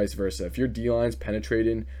 and then vice versa. If your D-line's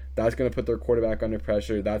penetrating, that's going to put their quarterback under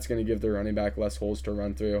pressure. That's going to give their running back less holes to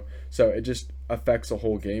run through. So it just affects a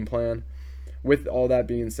whole game plan. With all that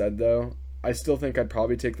being said, though, I still think I'd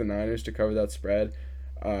probably take the Niners to cover that spread.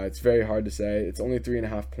 It's very hard to say. It's only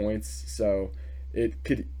 3.5 points, so it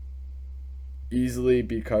could easily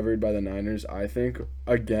be covered by the Niners, I think.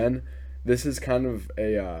 Again, this is kind of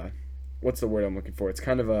a, what's the word I'm looking for? It's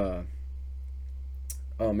kind of a,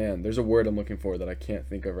 oh man, there's a word I'm looking for that I can't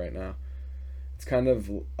think of right now. it's kind of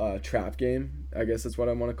a trap game. I guess that's what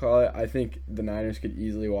I want to call it. I think the Niners could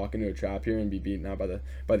easily walk into a trap here and be beaten out by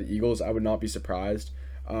the Eagles. I would not be surprised.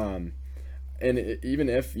 Even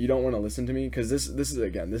if you don't want to listen to me, because this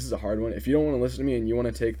is a hard one. If you don't want to listen to me and you want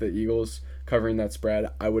to take the Eagles covering that spread,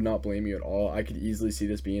 I would not blame you at all. I could easily see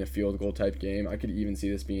this being a field goal type game. I could even see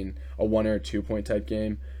this being a 1 or a 2 point type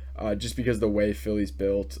game. Just because the way Philly's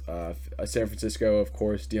built, San Francisco, of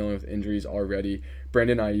course, dealing with injuries already.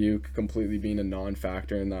 Brandon Ayuk completely being a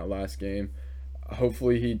non-factor in that last game.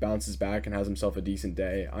 Hopefully he bounces back and has himself a decent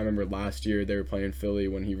day. I remember last year they were playing Philly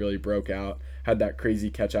when he really broke out, had that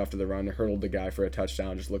crazy catch after the run, hurdled the guy for a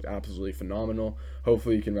touchdown, just looked absolutely phenomenal.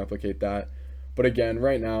 Hopefully he can replicate that. But again,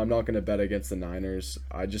 right now I'm not going to bet against the Niners.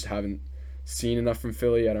 I just haven't seen enough from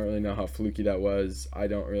Philly. I don't really know how fluky that was. I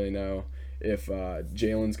don't really know if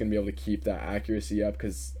Jalen's going to be able to keep that accuracy up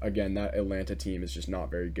because, again, that Atlanta team is just not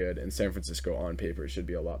very good, and San Francisco on paper should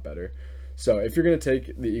be a lot better. So if you're going to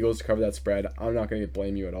take the Eagles to cover that spread, I'm not going to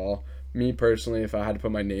blame you at all. Me personally, if I had to put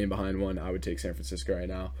my name behind one, I would take San Francisco right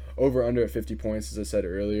now. Over under at 50 points, as I said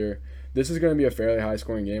earlier. This is going to be a fairly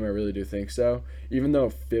high-scoring game. I really do think so. Even though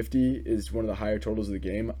 50 is one of the higher totals of the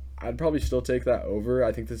game, I'd probably still take that over.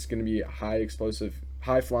 I think this is going to be a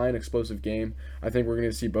high-flying, explosive game. I think we're going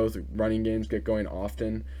to see both running games get going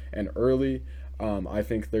often and early. I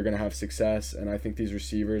think they're going to have success, and I think these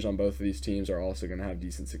receivers on both of these teams are also going to have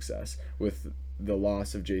decent success with the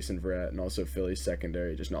loss of Jason Verrett and also Philly's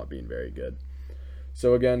secondary just not being very good.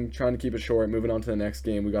 So again, trying to keep it short, moving on to the next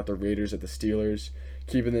game, we got the Raiders at the Steelers.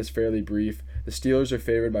 Keeping this fairly brief, the Steelers are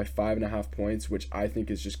favored by 5.5 points, which I think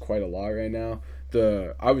is just quite a lot right now.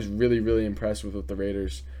 I was really, really impressed with what the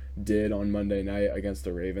Raiders did on Monday night against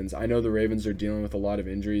the Ravens. I know the Ravens are dealing with a lot of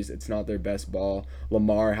injuries. It's not their best ball.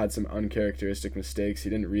 Lamar had some uncharacteristic mistakes. He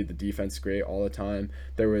didn't read the defense great all the time.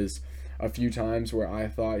 There was a few times where I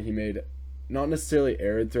thought he made not necessarily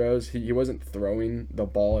errant throws. He wasn't throwing the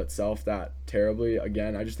ball itself that terribly.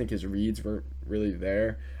 Again, I just think his reads weren't really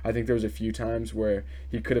there. I think there was a few times where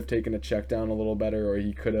he could have taken a check down a little better, or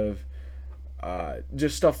he could have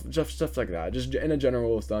just stuff like that. Just in a general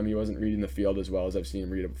rule of thumb, he wasn't reading the field as well as I've seen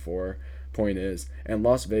him read it before. Point is, and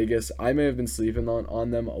Las Vegas, I may have been sleeping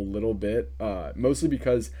on them a little bit, mostly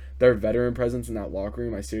because their veteran presence in that locker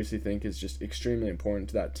room I seriously think is just extremely important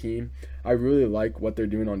to that team. I really like what they're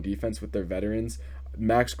doing on defense with their veterans.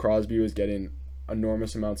 Max Crosby was getting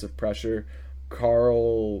enormous amounts of pressure.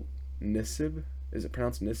 Carl Nassib, is it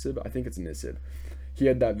pronounced Nassib? I think it's Nassib. He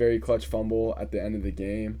had that very clutch fumble at the end of the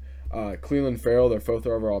game. Cleveland Farrell, their 4th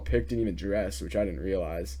overall pick, didn't even dress, which I didn't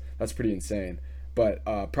realize. That's pretty insane. But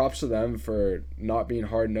props to them for not being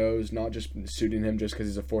hard-nosed, not just suiting him just because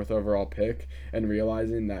he's a 4th overall pick, and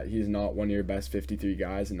realizing that he's not one of your best 53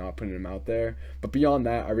 guys and not putting him out there. But beyond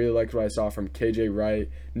that, I really liked what I saw from KJ Wright,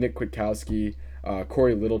 Nick Kwiatkowski,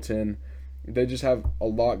 Corey Littleton. They just have a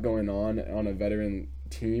lot going on a veteran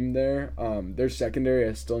team there. Their secondary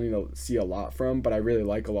I still need to see a lot from, but I really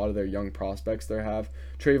like a lot of their young prospects they have.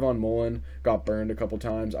 Trayvon Mullen got burned a couple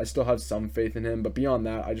times. I still have some faith in him, but beyond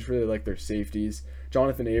that, I just really like their safeties.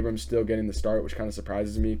 Jonathan Abrams still getting the start, which kind of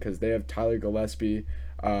surprises me because they have Tyler Gillespie,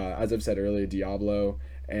 as I've said earlier, Diablo,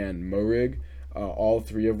 and Morig, all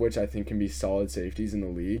three of which I think can be solid safeties in the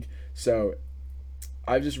league. So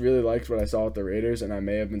I just really liked what I saw with the Raiders, and I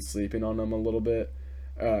may have been sleeping on them a little bit.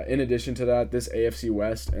 In addition to that, this AFC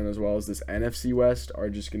West and as well as this NFC West are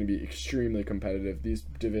just going to be extremely competitive. These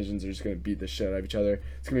divisions are just going to beat the shit out of each other.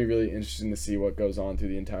 It's going to be really interesting to see what goes on through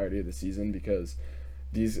the entirety of the season because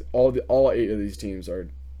all 8 of these teams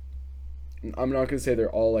are. I'm not going to say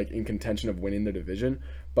they're all like in contention of winning the division,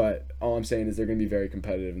 but all I'm saying is they're going to be very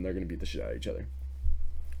competitive and they're going to beat the shit out of each other.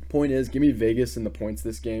 Point is, give me Vegas in the points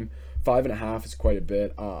this game. 5.5 is quite a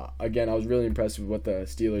bit. Again, I was really impressed with what the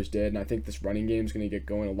Steelers did, and I think this running game is going to get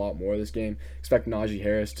going a lot more this game. Expect Najee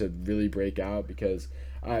Harris to really break out because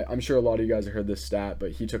I'm sure a lot of you guys have heard this stat,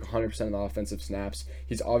 but he took 100% of the offensive snaps.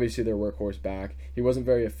 He's obviously their workhorse back. He wasn't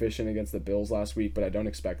very efficient against the Bills last week, but I don't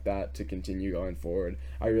expect that to continue going forward.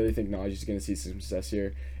 I really think Najee's going to see some success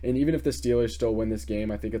here. And even if the Steelers still win this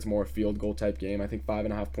game, I think it's more a field goal type game. I think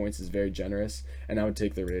 5.5 points is very generous, and I would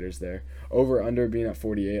take the Raiders there. Over under being at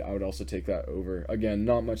 48, I would also take that over. Again,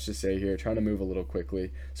 not much to say here. Trying to move a little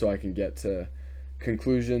quickly so I can get to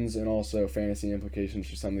conclusions and also fantasy implications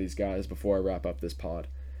for some of these guys before I wrap up this pod.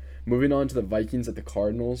 Moving on to the Vikings at the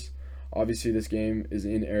Cardinals. Obviously, this game is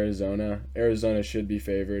in Arizona. Arizona should be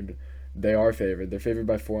favored. They are favored. They're favored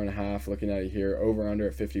by 4.5. Looking at it here, over under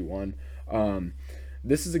at 51.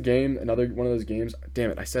 This is a game, another one of those games.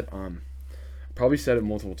 Damn it, I said probably said it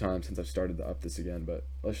multiple times since I've started to up this again, but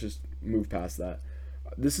let's just move past that.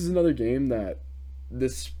 This is another game that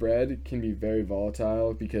this spread can be very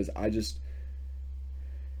volatile because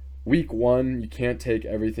week one, you can't take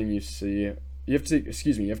everything you see. You have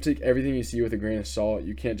to take everything you see with a grain of salt.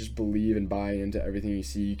 You can't just believe and buy into everything you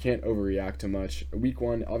see. You can't overreact too much. Week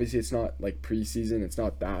one, obviously, it's not like preseason. It's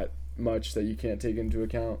not that much that you can't take into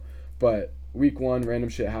account. But week one, random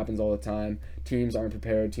shit happens all the time. Teams aren't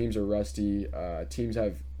prepared. Teams are rusty. Teams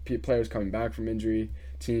have players coming back from injury.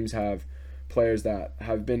 Teams have players that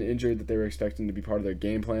have been injured that they were expecting to be part of their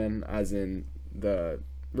game plan, as in the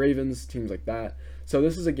Ravens, teams like that. So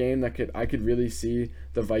this is a game that I could really see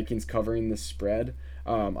the Vikings covering the spread.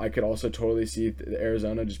 I could also totally see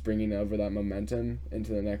Arizona just bringing over that momentum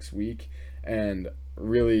into the next week and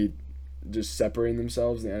really just separating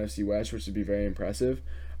themselves in the NFC West, which would be very impressive.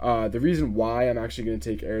 The reason why I'm actually going to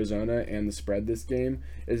take Arizona and the spread this game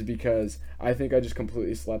is because I think I just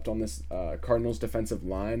completely slept on this Cardinals defensive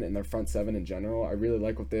line and their front seven in general. I really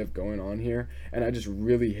like what they have going on here, and I just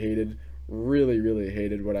really hated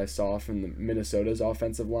what I saw from the Minnesota's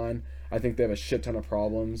offensive line. I think they have a shit ton of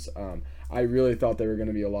problems. I really thought they were going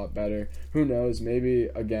to be a lot better. Who knows? Maybe,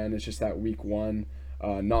 again, it's just that week one,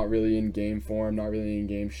 not really in game form, not really in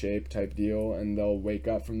game shape type deal, and they'll wake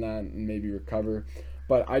up from that and maybe recover.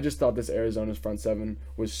 But I just thought this Arizona's front seven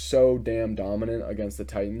was so damn dominant against the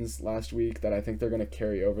Titans last week that I think they're going to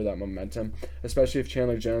carry over that momentum, especially if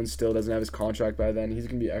Chandler Jones still doesn't have his contract by then. He's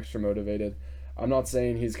going to be extra motivated. I'm not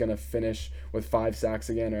saying he's going to finish with 5 sacks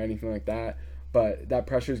again or anything like that, but that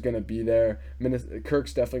pressure is going to be there.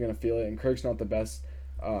 Kirk's definitely going to feel it, and Kirk's not the best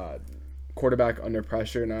quarterback under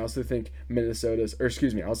pressure. And I also think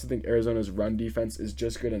Arizona's run defense is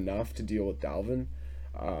just good enough to deal with Dalvin.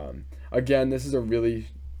 Again, this is a really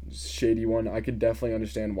shady one. I could definitely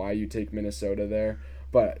understand why you take Minnesota there,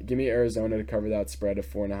 but give me Arizona to cover that spread of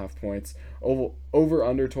 4.5 points. Over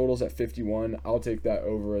under totals at 51. I'll take that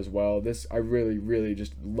over as well. I really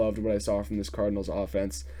just loved what I saw from this Cardinals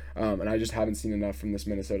offense, and I just haven't seen enough from this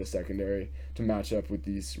Minnesota secondary to match up with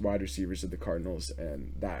these wide receivers of the Cardinals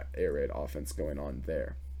and that air raid offense going on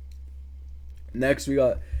there. Next, we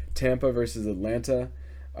got Tampa versus Atlanta.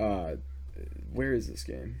 Where is this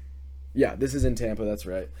game? Yeah, this is in Tampa. That's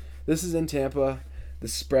right. This is in Tampa. The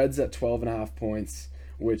spread's at 12.5 points,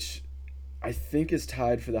 which I think is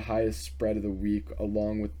tied for the highest spread of the week,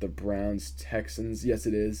 along with the Browns-Texans. Yes,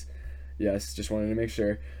 it is. Yes, just wanted to make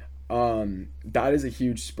sure. That is a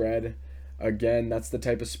huge spread. Again, that's the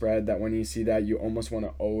type of spread that when you see that, you almost want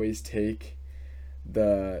to always take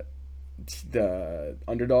the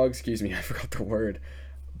underdog. Excuse me, I forgot the word.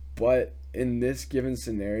 But in this given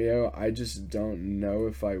scenario, I just don't know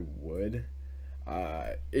if I would.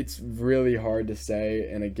 It's really hard to say,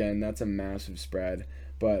 and again, that's a massive spread.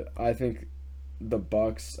 But I think the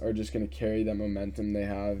Bucks are just going to carry that momentum they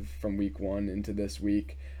have from week one into this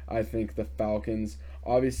week. I think the Falcons,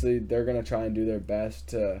 obviously, they're going to try and do their best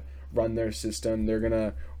to run their system. They're going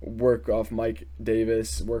to work off Mike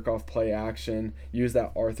Davis, work off play action, use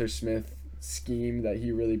that Arthur Smith scheme that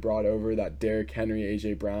he really brought over, that Derrick Henry,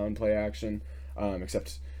 A.J. Brown play action,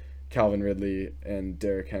 except Calvin Ridley and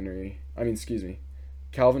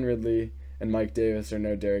Calvin Ridley and Mike Davis are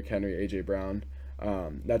no Derrick Henry, A.J. Brown.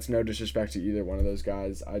 That's no disrespect to either one of those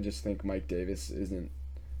guys. I just think Mike Davis isn't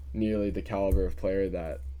nearly the caliber of player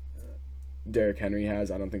that Derrick Henry has.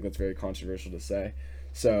 I don't think that's very controversial to say.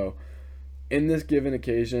 So, in this given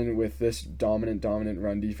occasion, with this dominant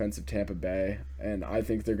run defense of Tampa Bay, and I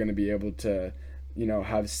think they're going to be able to,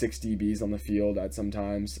 have 6 DBs on the field at some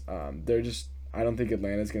times. I don't think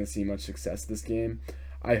Atlanta's going to see much success this game.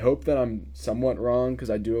 I hope that I'm somewhat wrong because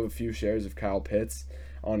I do have a few shares of Kyle Pitts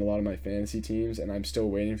on a lot of my fantasy teams, and I'm still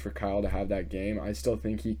waiting for Kyle to have that game. I still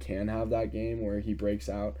think he can have that game where he breaks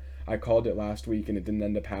out. I called it last week, and it didn't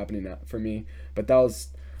end up happening for me, but that was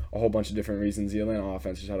a whole bunch of different reasons. The Atlanta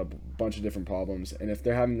offense just had a bunch of different problems, and if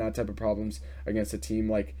they're having that type of problems against a team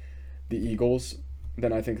like the Eagles,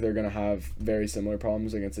 then I think they're going to have very similar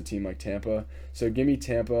problems against a team like Tampa. So give me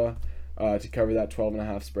Tampa to cover that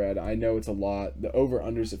 12.5 spread. I know it's a lot. The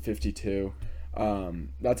over-under's at 52.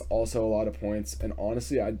 That's also a lot of points, and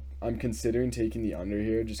honestly, I'm considering taking the under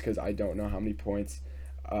here just because I don't know how many points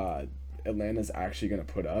Atlanta's actually going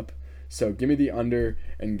to put up. So give me the under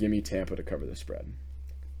and give me Tampa to cover the spread.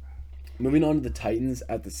 Moving on to the Titans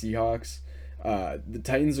at the Seahawks. The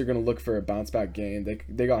Titans are going to look for a bounce-back game.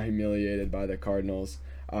 They got humiliated by the Cardinals.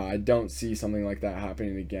 I don't see something like that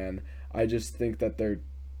happening again. I just think that they're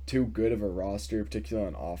too good of a roster,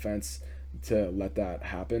 particularly on offense, to let that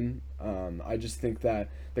happen. I just think that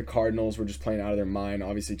the Cardinals were just playing out of their mind.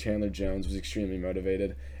 Obviously, Chandler Jones was extremely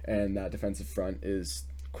motivated, and that defensive front is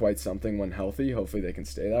quite something when healthy. Hopefully they can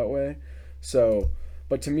stay that way. So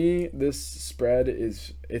But to me, this spread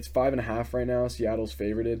it's 5.5 right now. Seattle's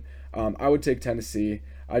favorited. I would take Tennessee.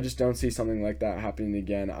 I just don't see something like that happening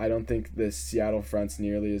again. I don't think this Seattle front's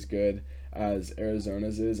nearly as good as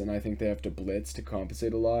Arizona's is, and I think they have to blitz to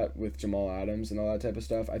compensate a lot with Jamal Adams and all that type of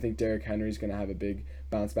stuff. I think Derrick Henry's going to have a big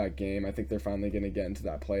bounce back game. I think they're finally going to get into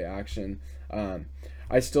that play action.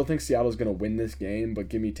 I still think Seattle's going to win this game, but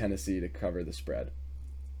give me Tennessee to cover the spread.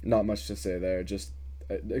 Not much to say there. Just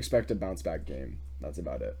expect a bounce back game. That's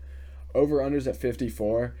about it. Over-unders at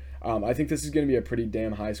 54. I think this is going to be a pretty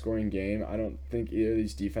damn high-scoring game. I don't think either of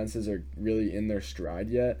these defenses are really in their stride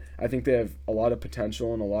yet. I think they have a lot of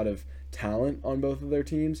potential and a lot of talent on both of their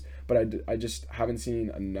teams, but I just haven't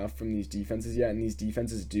seen enough from these defenses yet, and these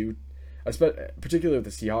defenses do, particularly with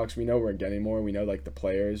the Seahawks, we know we're getting more. We know, like, the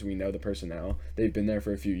players. We know the personnel. They've been there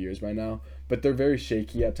for a few years by now, but they're very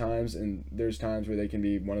shaky at times, and there's times where they can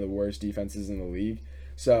be one of the worst defenses in the league.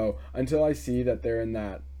 So until I see that they're in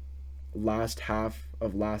that last half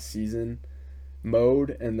of last season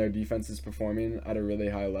mode and their defense is performing at a really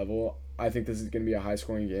high level, I think this is going to be a high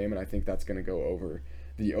scoring game, and I think that's going to go over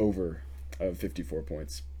the over of 54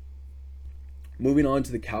 points. Moving on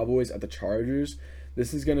to the Cowboys at the Chargers.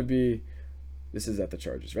 This is at the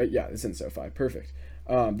Chargers, right? Yeah, this is in SoFi. Perfect.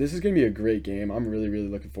 This is going to be a great game. I'm really, really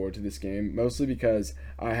looking forward to this game, mostly because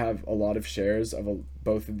I have a lot of shares of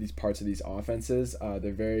both of these parts of these offenses.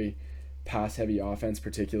 They're very pass-heavy offense,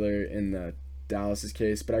 particularly in the Dallas's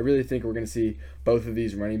case, but I really think we're going to see both of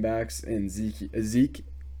these running backs in Zeke,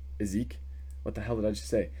 what the hell did I just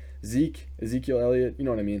say? Ezekiel Elliott, you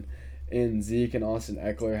know what I mean? And Zeke and Austin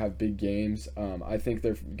Eckler have big games. I think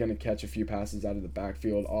they're going to catch a few passes out of the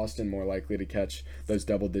backfield. Austin more likely to catch those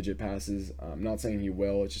double-digit passes. I'm not saying he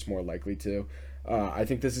will, it's just more likely to. I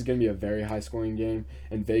think this is going to be a very high-scoring game,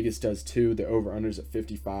 and Vegas does too. The over-under's at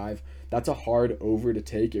 55. That's a hard over to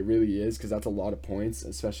take. It really is, because that's a lot of points,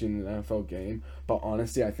 especially in an NFL game. But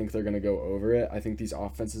honestly, I think they're going to go over it. I think these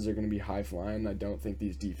offenses are going to be high-flying. I don't think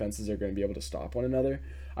these defenses are going to be able to stop one another.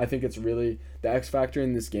 I think it's really, the X factor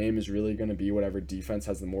in this game is really going to be whatever defense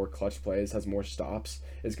has the more clutch plays, has more stops,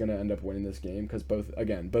 is going to end up winning this game, because both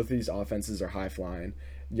of these offenses are high-flying.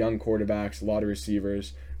 Young quarterbacks, a lot of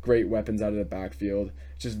receivers, great weapons out of the backfield.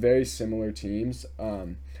 Just very similar teams.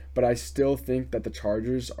 But I still think that the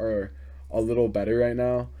Chargers are a little better right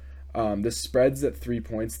now. The spread's at 3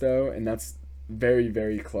 points, though, and that's very,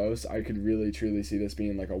 very close. I could really, truly see this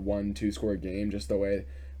being like a 1-2 score game, just the way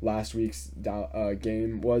last week's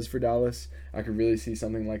game was for Dallas. I could really see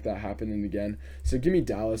something like that happening again. So give me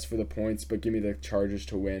Dallas for the points, but give me the Chargers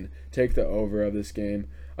to win. Take the over of this game.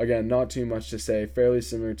 Again, not too much to say. Fairly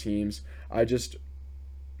similar teams.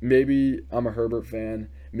 Maybe I'm a Herbert fan.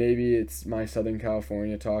 Maybe it's my Southern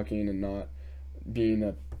California talking and not being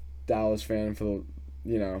a Dallas fan for,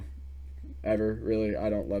 ever, really. I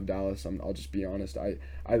don't love Dallas. I'll just be honest.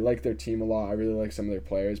 I like their team a lot. I really like some of their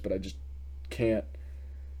players, but I just can't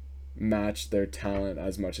match their talent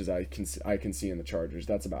as much as I can see in the Chargers.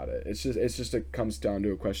 That's about it. It comes down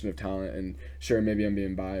to a question of talent, and sure, maybe I'm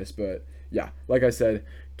being biased, but yeah, like I said,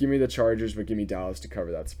 give me the Chargers, but give me Dallas to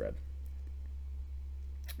cover that spread.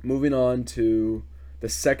 Moving on to the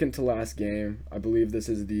second to last game. I believe this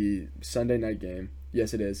is the Sunday night game.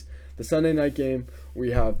 Yes, it is. The Sunday night game,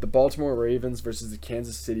 we have the Baltimore Ravens versus the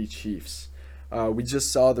Kansas City Chiefs. We just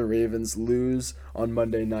saw the Ravens lose on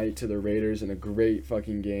Monday night to the Raiders in a great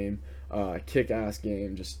fucking game. Kick-ass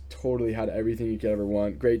game. Just totally had everything you could ever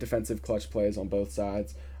want. Great defensive clutch plays on both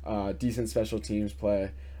sides. Decent special teams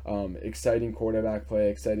play. Exciting quarterback play.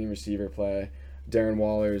 Exciting receiver play. Darren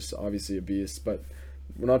Waller's obviously a beast, but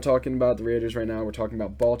we're not talking about the Raiders right now. We're talking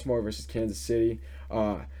about Baltimore versus Kansas City.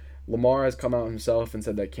 Lamar has come out himself and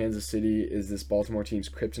said that Kansas City is this Baltimore team's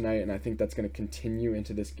kryptonite, and I think that's going to continue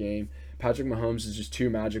into this game. Patrick Mahomes is just too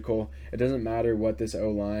magical. It doesn't matter what this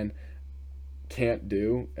O-line can't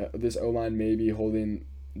do. This O-line may be holding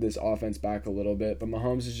this offense back a little bit, but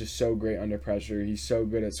Mahomes is just so great under pressure. He's so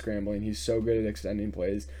good at scrambling. He's so good at extending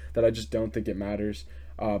plays that I just don't think it matters.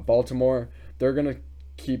 Baltimore, they're going to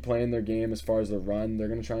keep playing their game as far as the run. They're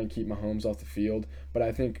going to try and keep Mahomes off the field, but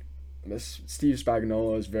I think Steve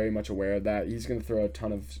Spagnuolo is very much aware of that. He's going to throw a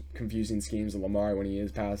ton of confusing schemes at Lamar when he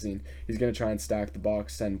is passing. He's going to try and stack the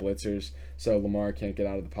box, send blitzers, so Lamar can't get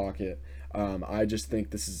out of the pocket. I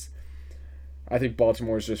think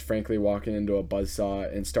Baltimore is just frankly walking into a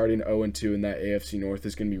buzzsaw, and starting 0-2 in that AFC North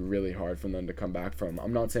is going to be really hard for them to come back from.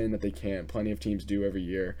 I'm not saying that they can't. Plenty of teams do every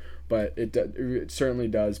year, but it certainly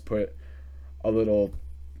does put a little,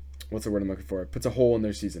 what's the word I'm looking for? It puts a hole in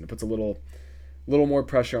their season. It puts a little more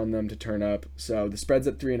pressure on them to turn up. So the spread's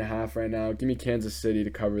at 3.5 right now. Give me Kansas City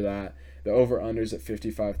to cover that. The over-under's at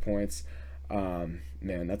 55 points.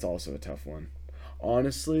 Man, that's also a tough one.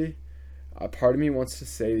 Honestly, a part of me wants to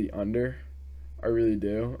say the under. I really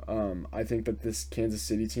do. I think that this Kansas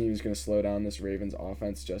City team is going to slow down this Ravens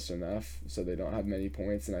offense just enough so they don't have many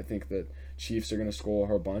points, and I think that Chiefs are going to score a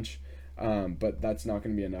whole bunch, but that's not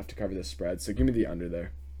going to be enough to cover the spread, so give me the under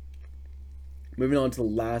there. Moving on to the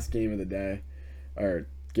last game of the day, or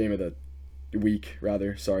game of the week,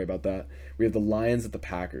 rather. Sorry about that. We have the Lions at the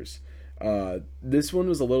Packers. This one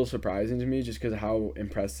was a little surprising to me just because of how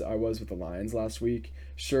impressed I was with the Lions last week.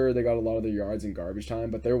 Sure, they got a lot of their yards in garbage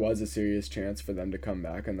time, but there was a serious chance for them to come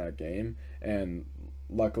back in that game. And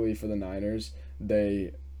luckily for the Niners,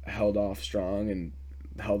 they held off strong and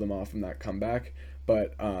held them off from that comeback.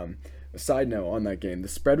 But a side note on that game, the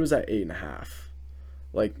spread was at 8.5.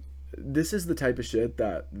 Like, this is the type of shit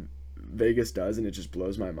that Vegas does, and it just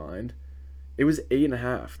blows my mind. It was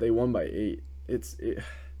 8.5. They won by 8.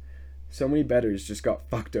 So many bettors just got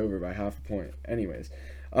fucked over by half a point. Anyways,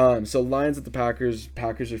 so Lions at the Packers.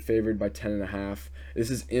 Packers are favored by 10.5. This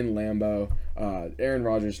is in Lambeau. Aaron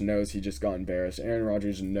Rodgers knows he just got embarrassed. Aaron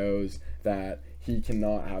Rodgers knows that he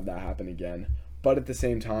cannot have that happen again. But at the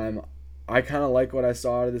same time, I kind of like what I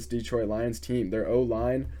saw out of this Detroit Lions team. Their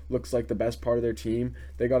O-line looks like the best part of their team.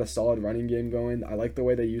 They got a solid running game going. I like the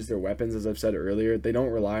way they use their weapons, as I've said earlier. They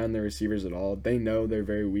don't rely on their receivers at all. They know they're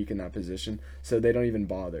very weak in that position, so they don't even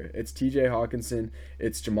bother. It's TJ Hawkinson,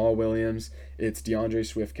 it's Jamal Williams, it's DeAndre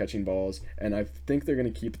Swift catching balls, and I think they're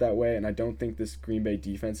going to keep it that way, and I don't think this Green Bay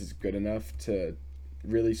defense is good enough to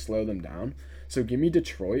really slow them down. So give me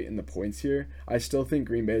Detroit in the points here. I still think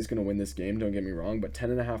Green Bay is going to win this game, don't get me wrong, but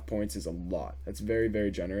 10.5 points is a lot. That's very, very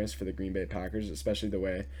generous for the Green Bay Packers, especially the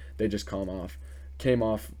way they just came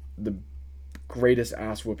off the greatest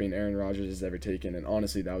ass whooping Aaron Rodgers has ever taken, and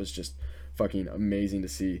honestly, that was just fucking amazing to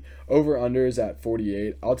see. Over-under is at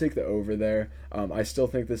 48. I'll take the over there. I still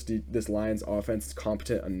think this Lions offense is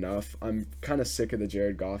competent enough. I'm kind of sick of the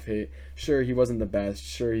Jared Goff hate. Sure, he wasn't the best.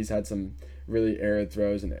 Sure, he's had some really arid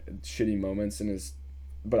throws and shitty moments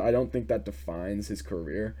but I don't think that defines his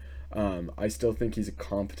career. I still think he's a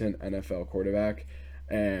competent NFL quarterback,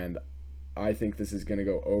 and I think this is going to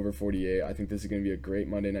go over 48. I think this is going to be a great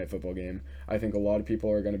Monday Night Football game. I think a lot of people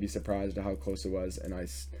are going to be surprised at how close it was, and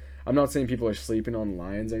I'm not saying people are sleeping on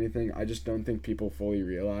Lions or anything. I just don't think people fully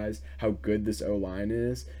realize how good this O-line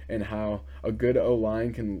is and how a good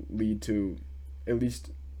O-line can lead to at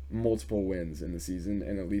least multiple wins in the season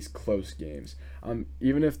and at least close games.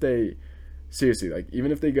 Even if they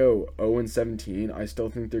go 0-17, I still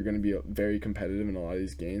think they're going to be very competitive in a lot of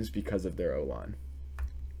these games because of their O-line.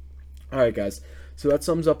 All right, guys. So that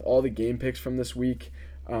sums up all the game picks from this week.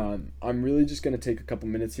 I'm really just going to take a couple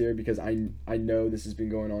minutes here because I know this has been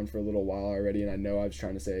going on for a little while already, and I know I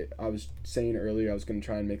was saying earlier I was going to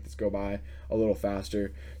try and make this go by a little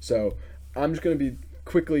faster. So I'm just going to be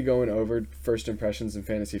quickly going over first impressions in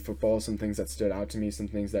fantasy football, some things that stood out to me, some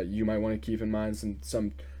things that you might want to keep in mind,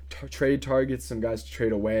 some trade targets, some guys to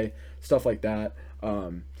trade away, stuff like that.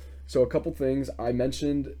 So a couple things. I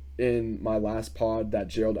mentioned in my last pod that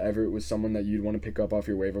Gerald Everett was someone that you'd want to pick up off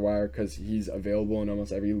your waiver wire because he's available in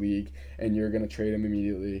almost every league, and you're going to trade him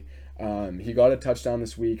immediately. He got a touchdown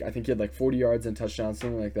this week. I think he had like 40 yards and touchdown,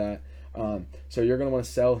 something like that. So you're going to want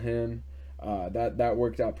to sell him. That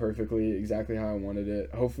worked out perfectly, exactly how I wanted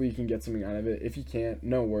it. Hopefully you can get something out of it. If you can't,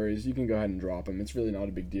 no worries. You can go ahead and drop him. It's really not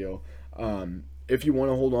a big deal. If you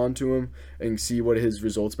want to hold on to him and see what his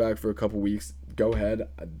results back for a couple weeks, go ahead.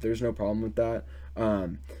 There's no problem with that.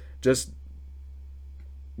 Just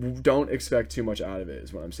don't expect too much out of it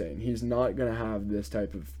is what I'm saying. He's not going to have this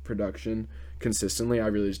type of production consistently. I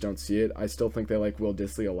really just don't see it. I still think they like Will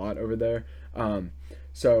Dissly a lot over there.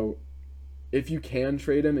 So if you can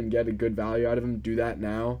trade him and get a good value out of him, do that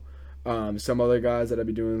now. Some other guys that I'd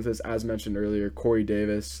be doing this, as mentioned earlier, Corey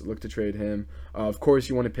Davis, look to trade him. Of course,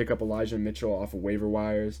 you want to pick up Elijah Mitchell off of waiver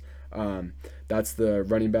wires. That's the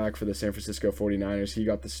running back for the San Francisco 49ers. He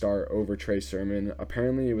got the start over Trey Sermon.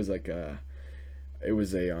 Apparently, it was a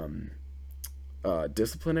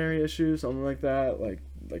disciplinary issue, something like that. Like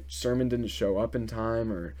Sermon didn't show up in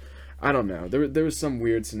time, or I don't know. There was some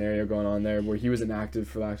weird scenario going on there where he was inactive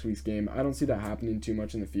for last week's game. I don't see that happening too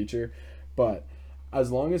much in the future, but as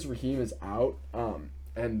long as Raheem is out,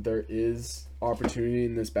 and there is opportunity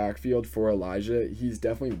in this backfield for Elijah, he's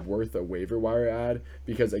definitely worth a waiver wire ad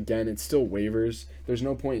because, again, it's still waivers. There's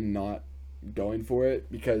no point in not going for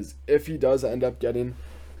it because if he does end up getting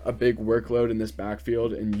a big workload in this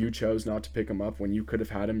backfield and you chose not to pick him up when you could have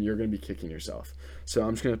had him, you're going to be kicking yourself. So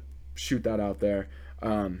I'm just going to shoot that out there.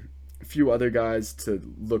 A few other guys to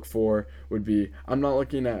look for would be, I'm not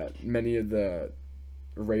looking at many of the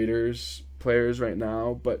Raiders players right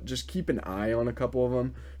now, but just keep an eye on a couple of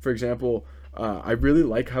them. For example, I really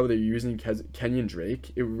like how they're using Kenyon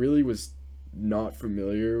Drake. It really was not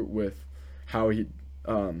familiar with how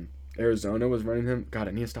Arizona was running him. God,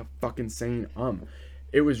 I need to stop fucking saying.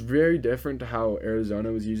 It was very different to how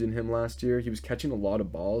Arizona was using him last year. He was catching a lot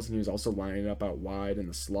of balls, and he was also lining up out wide in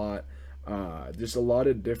the slot. Just a lot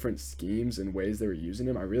of different schemes and ways they were using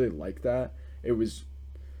him. I really like that.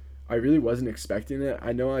 I really wasn't expecting it.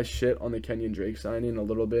 I know I shit on the Kenyon Drake signing a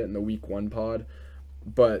little bit in the week 1 pod,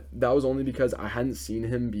 but that was only because I hadn't seen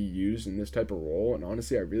him be used in this type of role, and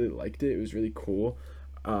honestly, I really liked it. It was really cool.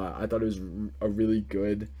 I thought it was a really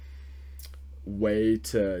good way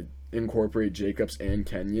to incorporate Jacobs and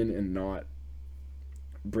Kenyon and not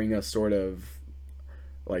bring a sort of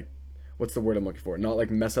like, what's the word I'm looking for? Not like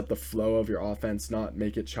mess up the flow of your offense, not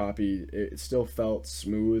make it choppy. It still felt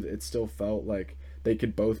smooth. It still felt like they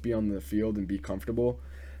could both be on the field and be comfortable.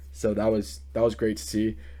 So that was great to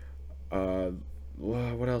see.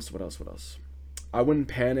 What else? I wouldn't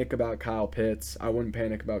panic about Kyle Pitts. I wouldn't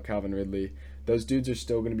panic about Calvin Ridley. Those dudes are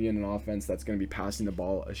still going to be in an offense that's going to be passing the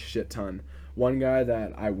ball a shit ton. One guy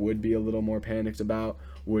that I would be a little more panicked about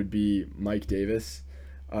would be Mike Davis.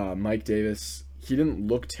 Mike Davis, he didn't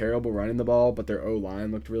look terrible running the ball, but their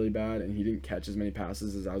O-line looked really bad, and he didn't catch as many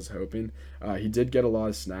passes as I was hoping. He did get a lot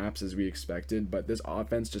of snaps as we expected, but this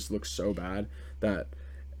offense just looks so bad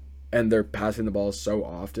and they're passing the ball so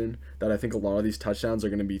often that I think a lot of these touchdowns are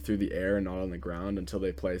going to be through the air and not on the ground until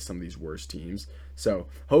they play some of these worse teams. So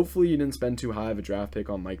hopefully you didn't spend too high of a draft pick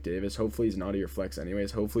on Mike Davis. Hopefully he's not at your flex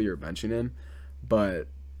anyways. Hopefully you're benching him. But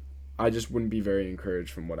I just wouldn't be very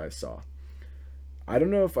encouraged from what I saw. I don't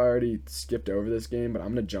know if I already skipped over this game, but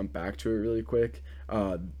I'm going to jump back to it really quick.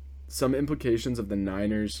 Some implications of the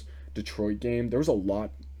Niners-Detroit game. There was a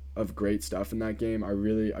lot of great stuff in that game.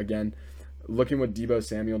 Looking what Deebo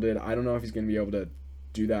Samuel did, I don't know if he's going to be able to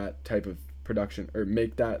do that type of production or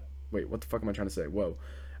make that. Wait, what the fuck am I trying to say? Whoa.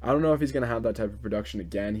 I don't know if he's going to have that type of production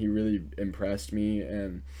again. He really impressed me,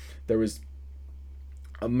 and there was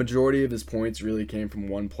a majority of his points really came from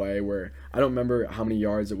one play where I don't remember how many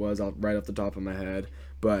yards it was right off the top of my head,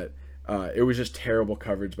 but it was just terrible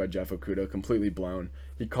coverage by Jeff Okudah, completely blown.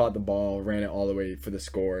 He caught the ball, ran it all the way for the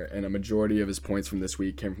score, and a majority of his points from this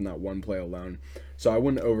week came from that one play alone. So I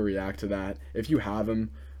wouldn't overreact to that. If you have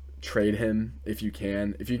him, trade him if you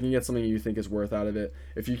can. If you can get something you think is worth out of it.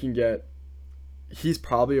 If you can get, he's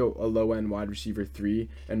probably a low-end wide receiver 3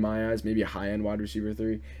 in my eyes, maybe a high-end wide receiver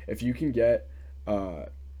 3. If you can get a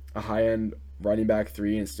high-end running back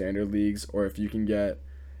 3 in standard leagues, or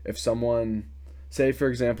if someone, say for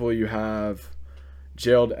example you have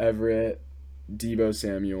Gerald Everett, Deebo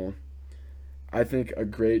Samuel, I think a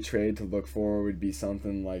great trade to look for would be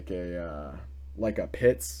something like a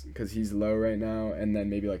Pitts, because he's low right now, and then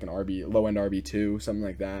maybe like an low-end RB2, something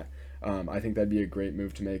like that. I think that'd be a great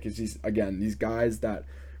move to make, because these guys that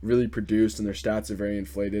really produced and their stats are very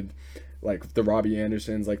inflated, like the Robbie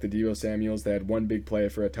Andersons, like the Deebo Samuels, they had one big play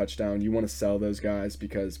for a touchdown. You want to sell those guys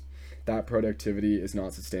because that productivity is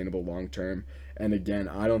not sustainable long term. And again,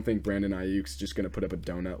 I don't think Brandon Ayuk's just going to put up a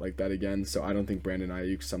donut like that again. So I don't think Brandon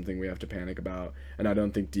Ayuk's something we have to panic about, and I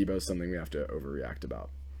don't think Deebo's something we have to overreact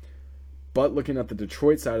about. But looking at the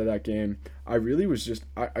Detroit side of that game, I really was just,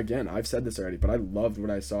 I've said this already, but I loved what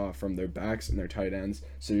I saw from their backs and their tight ends.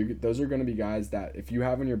 So those are going to be guys that if you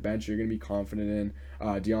have on your bench, you're going to be confident in.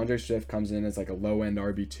 DeAndre Swift comes in as like a low-end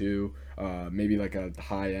RB2, maybe like a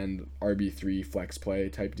high-end RB3 flex play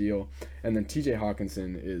type deal. And then TJ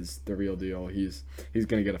Hawkinson is the real deal. He's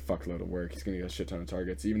going to get a fuckload of work. He's going to get a shit ton of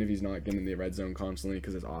targets, even if he's not getting in the red zone constantly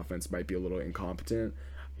because his offense might be a little incompetent.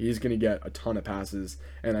 He's going to get a ton of passes,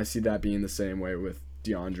 and I see that being the same way with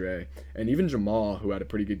DeAndre. And even Jamal, who had a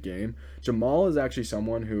pretty good game. Jamal is actually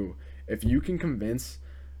someone who, if you can convince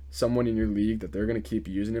someone in your league that they're going to keep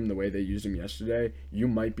using him the way they used him yesterday, you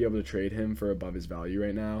might be able to trade him for above his value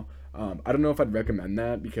right now. I don't know if I'd recommend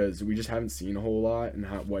that because we just haven't seen a whole lot and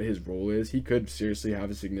what his role is. He could seriously have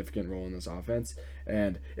a significant role in this offense,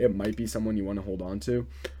 and it might be someone you want to hold on to.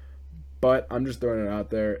 But I'm just throwing it out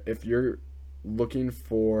there. If you're looking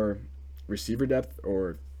for receiver depth,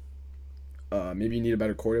 or maybe you need a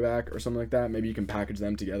better quarterback or something like that, maybe you can package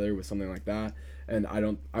them together with something like that, and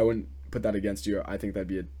I wouldn't put that against you. I think that'd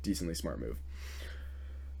be a decently smart move.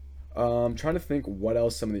 Trying to think what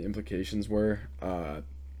else some of the implications were.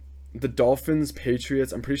 The Dolphins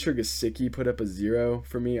Patriots, I'm pretty sure Gesicki put up a 0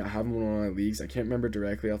 for me. I have him in one of my leagues. I can't remember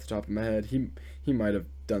directly off the top of my head. He might have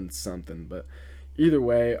done something, but either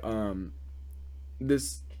way,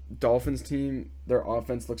 this Dolphins team, their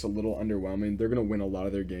offense looks a little underwhelming. They're going to win a lot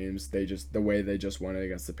of their games. The way they just won it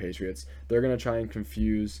against the Patriots. They're going to try and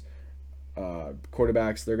confuse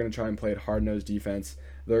quarterbacks. They're going to try and play at hard-nosed defense.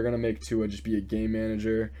 They're going to make Tua just be a game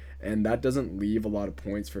manager, and that doesn't leave a lot of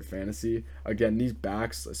points for fantasy. Again, these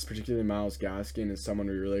backs, particularly Myles Gaskin, is someone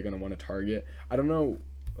we're really going to want to target. I don't know.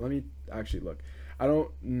 Let me actually look. I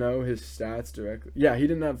don't know his stats directly. Yeah, he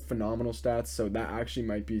didn't have phenomenal stats, so that actually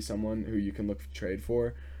might be someone who you can look to trade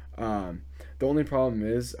for. The only problem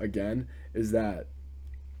is, again, is that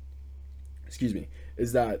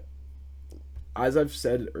as I've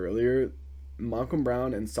said earlier, Malcolm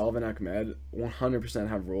Brown and Salvin Ahmed 100%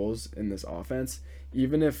 have roles in this offense.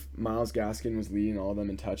 Even if Myles Gaskin was leading all of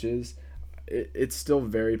them in touches, it's still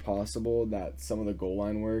very possible that some of the goal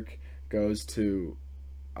line work goes to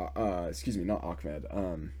not Ahmed,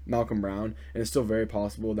 Malcolm Brown, and it's still very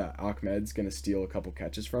possible that Ahmed's going to steal a couple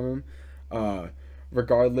catches from him.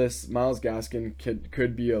 Regardless, Myles Gaskin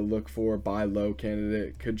could be a look for, buy low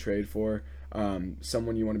candidate, could trade for,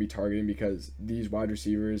 someone you want to be targeting, because these wide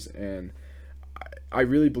receivers, and I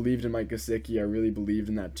really believed in Mike Gesicki. I really believed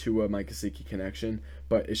in that Tua-Mike Gesicki connection,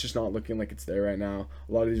 but it's just not looking like it's there right now.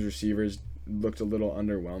 A lot of these receivers looked a little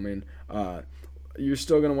underwhelming. You're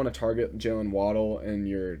still going to want to target Jalen Waddle in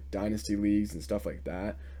your dynasty leagues and stuff like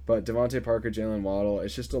that, but Devontae Parker, Jalen Waddle,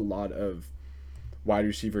 it's just a lot of wide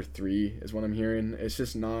receiver 3 is what I'm hearing. It's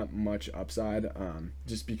just not much upside,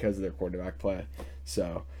 just because of their quarterback play.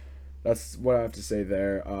 So that's what I have to say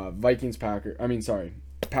there.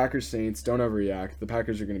 Packers Saints, don't overreact. The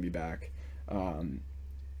Packers are going to be back.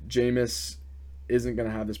 Jameis isn't going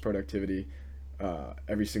to have this productivity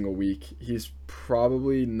every single week. He's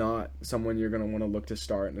probably not someone you're going to want to look to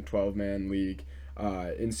start in a 12-man league.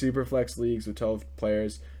 In Superflex leagues with 12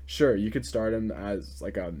 players, sure, you could start him as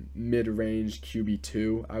like a mid-range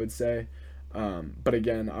QB2, I would say. But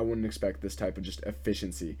again, I wouldn't expect this type of just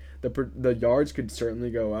efficiency. The yards could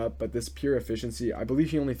certainly go up, but this pure efficiency, I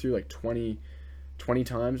believe he only threw like 20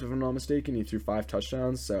 times, if I'm not mistaken. He threw 5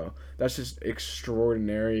 touchdowns, so that's just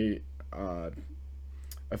extraordinary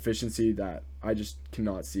efficiency that I just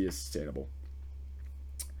cannot see as sustainable.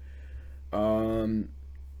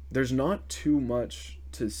 There's not too much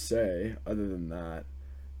to say other than that.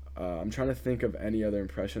 I'm trying to think of any other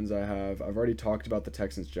impressions I have. I've already talked about the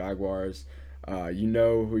Texans-Jaguars. You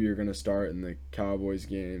know who you're going to start in the Cowboys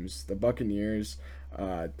games. The Buccaneers.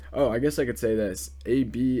 I guess I could say this.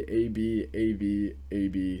 AB, AB, AB,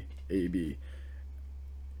 AB, AB.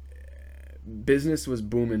 Business was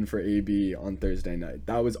booming for AB on Thursday night.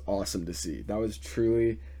 That was awesome to see. That was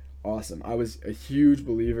truly awesome. I was a huge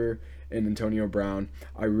believer in Antonio Brown.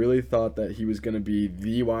 I really thought that he was going to be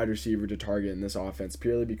the wide receiver to target in this offense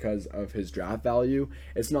purely because of his draft value.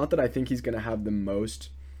 It's not that I think he's going to have the most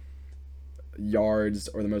yards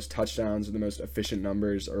or the most touchdowns or the most efficient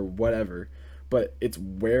numbers or whatever, but it's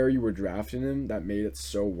where you were drafting him that made it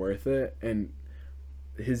so worth it, and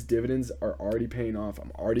his dividends are already paying off.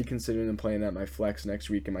 I'm already considering him playing at my flex next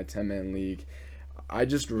week in my 10-man league. I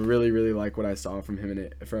just really, really like what I saw from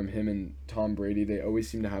him and Tom Brady. They always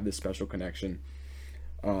seem to have this special connection.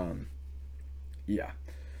 Yeah.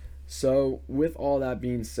 So with all that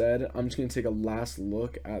being said, I'm just gonna take a last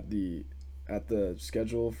look at the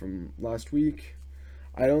schedule from last week.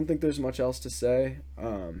 I don't think there's much else to say.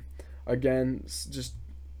 Again, just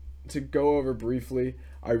to go over briefly,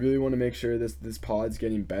 I really want to make sure this pod's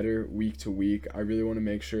getting better week to week. I really want to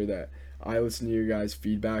make sure that I listen to your guys'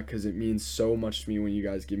 feedback, because it means so much to me when you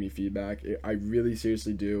guys give me feedback. I really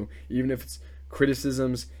seriously do. Even if it's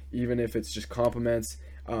criticisms, even if it's just compliments,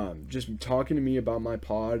 just talking to me about my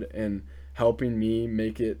pod and helping me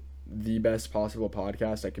make it the best possible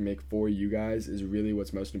podcast I can make for you guys is really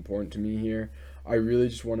what's most important to me here. I really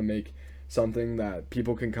just want to make something that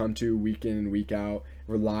people can come to week in and week out,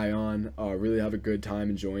 rely on, really have a good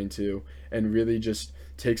time enjoying to, and really just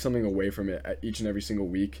take something away from it at each and every single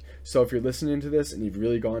week. So if you're listening to this and you've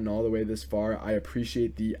really gotten all the way this far, I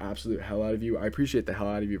appreciate the absolute hell out of you. I appreciate the hell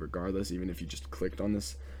out of you regardless, even if you just clicked on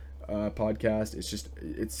this podcast.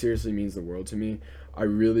 It seriously means the world to me. I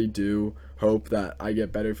really do hope that I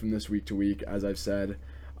get better from this week to week, as I've said.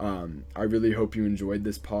 I really hope you enjoyed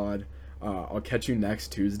this pod. I'll catch you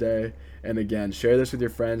next Tuesday. And again, share this with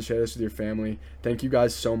your friends, share this with your family. Thank you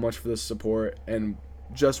guys so much for the support. And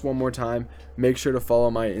just one more time, make sure to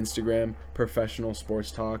follow my Instagram, Professional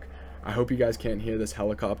Sports Talk. I hope you guys can't hear this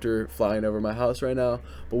helicopter flying over my house right now.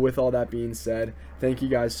 But with all that being said, thank you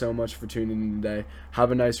guys so much for tuning in today.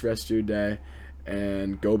 Have a nice rest of your day,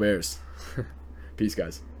 and go Bears. Peace,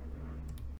 guys.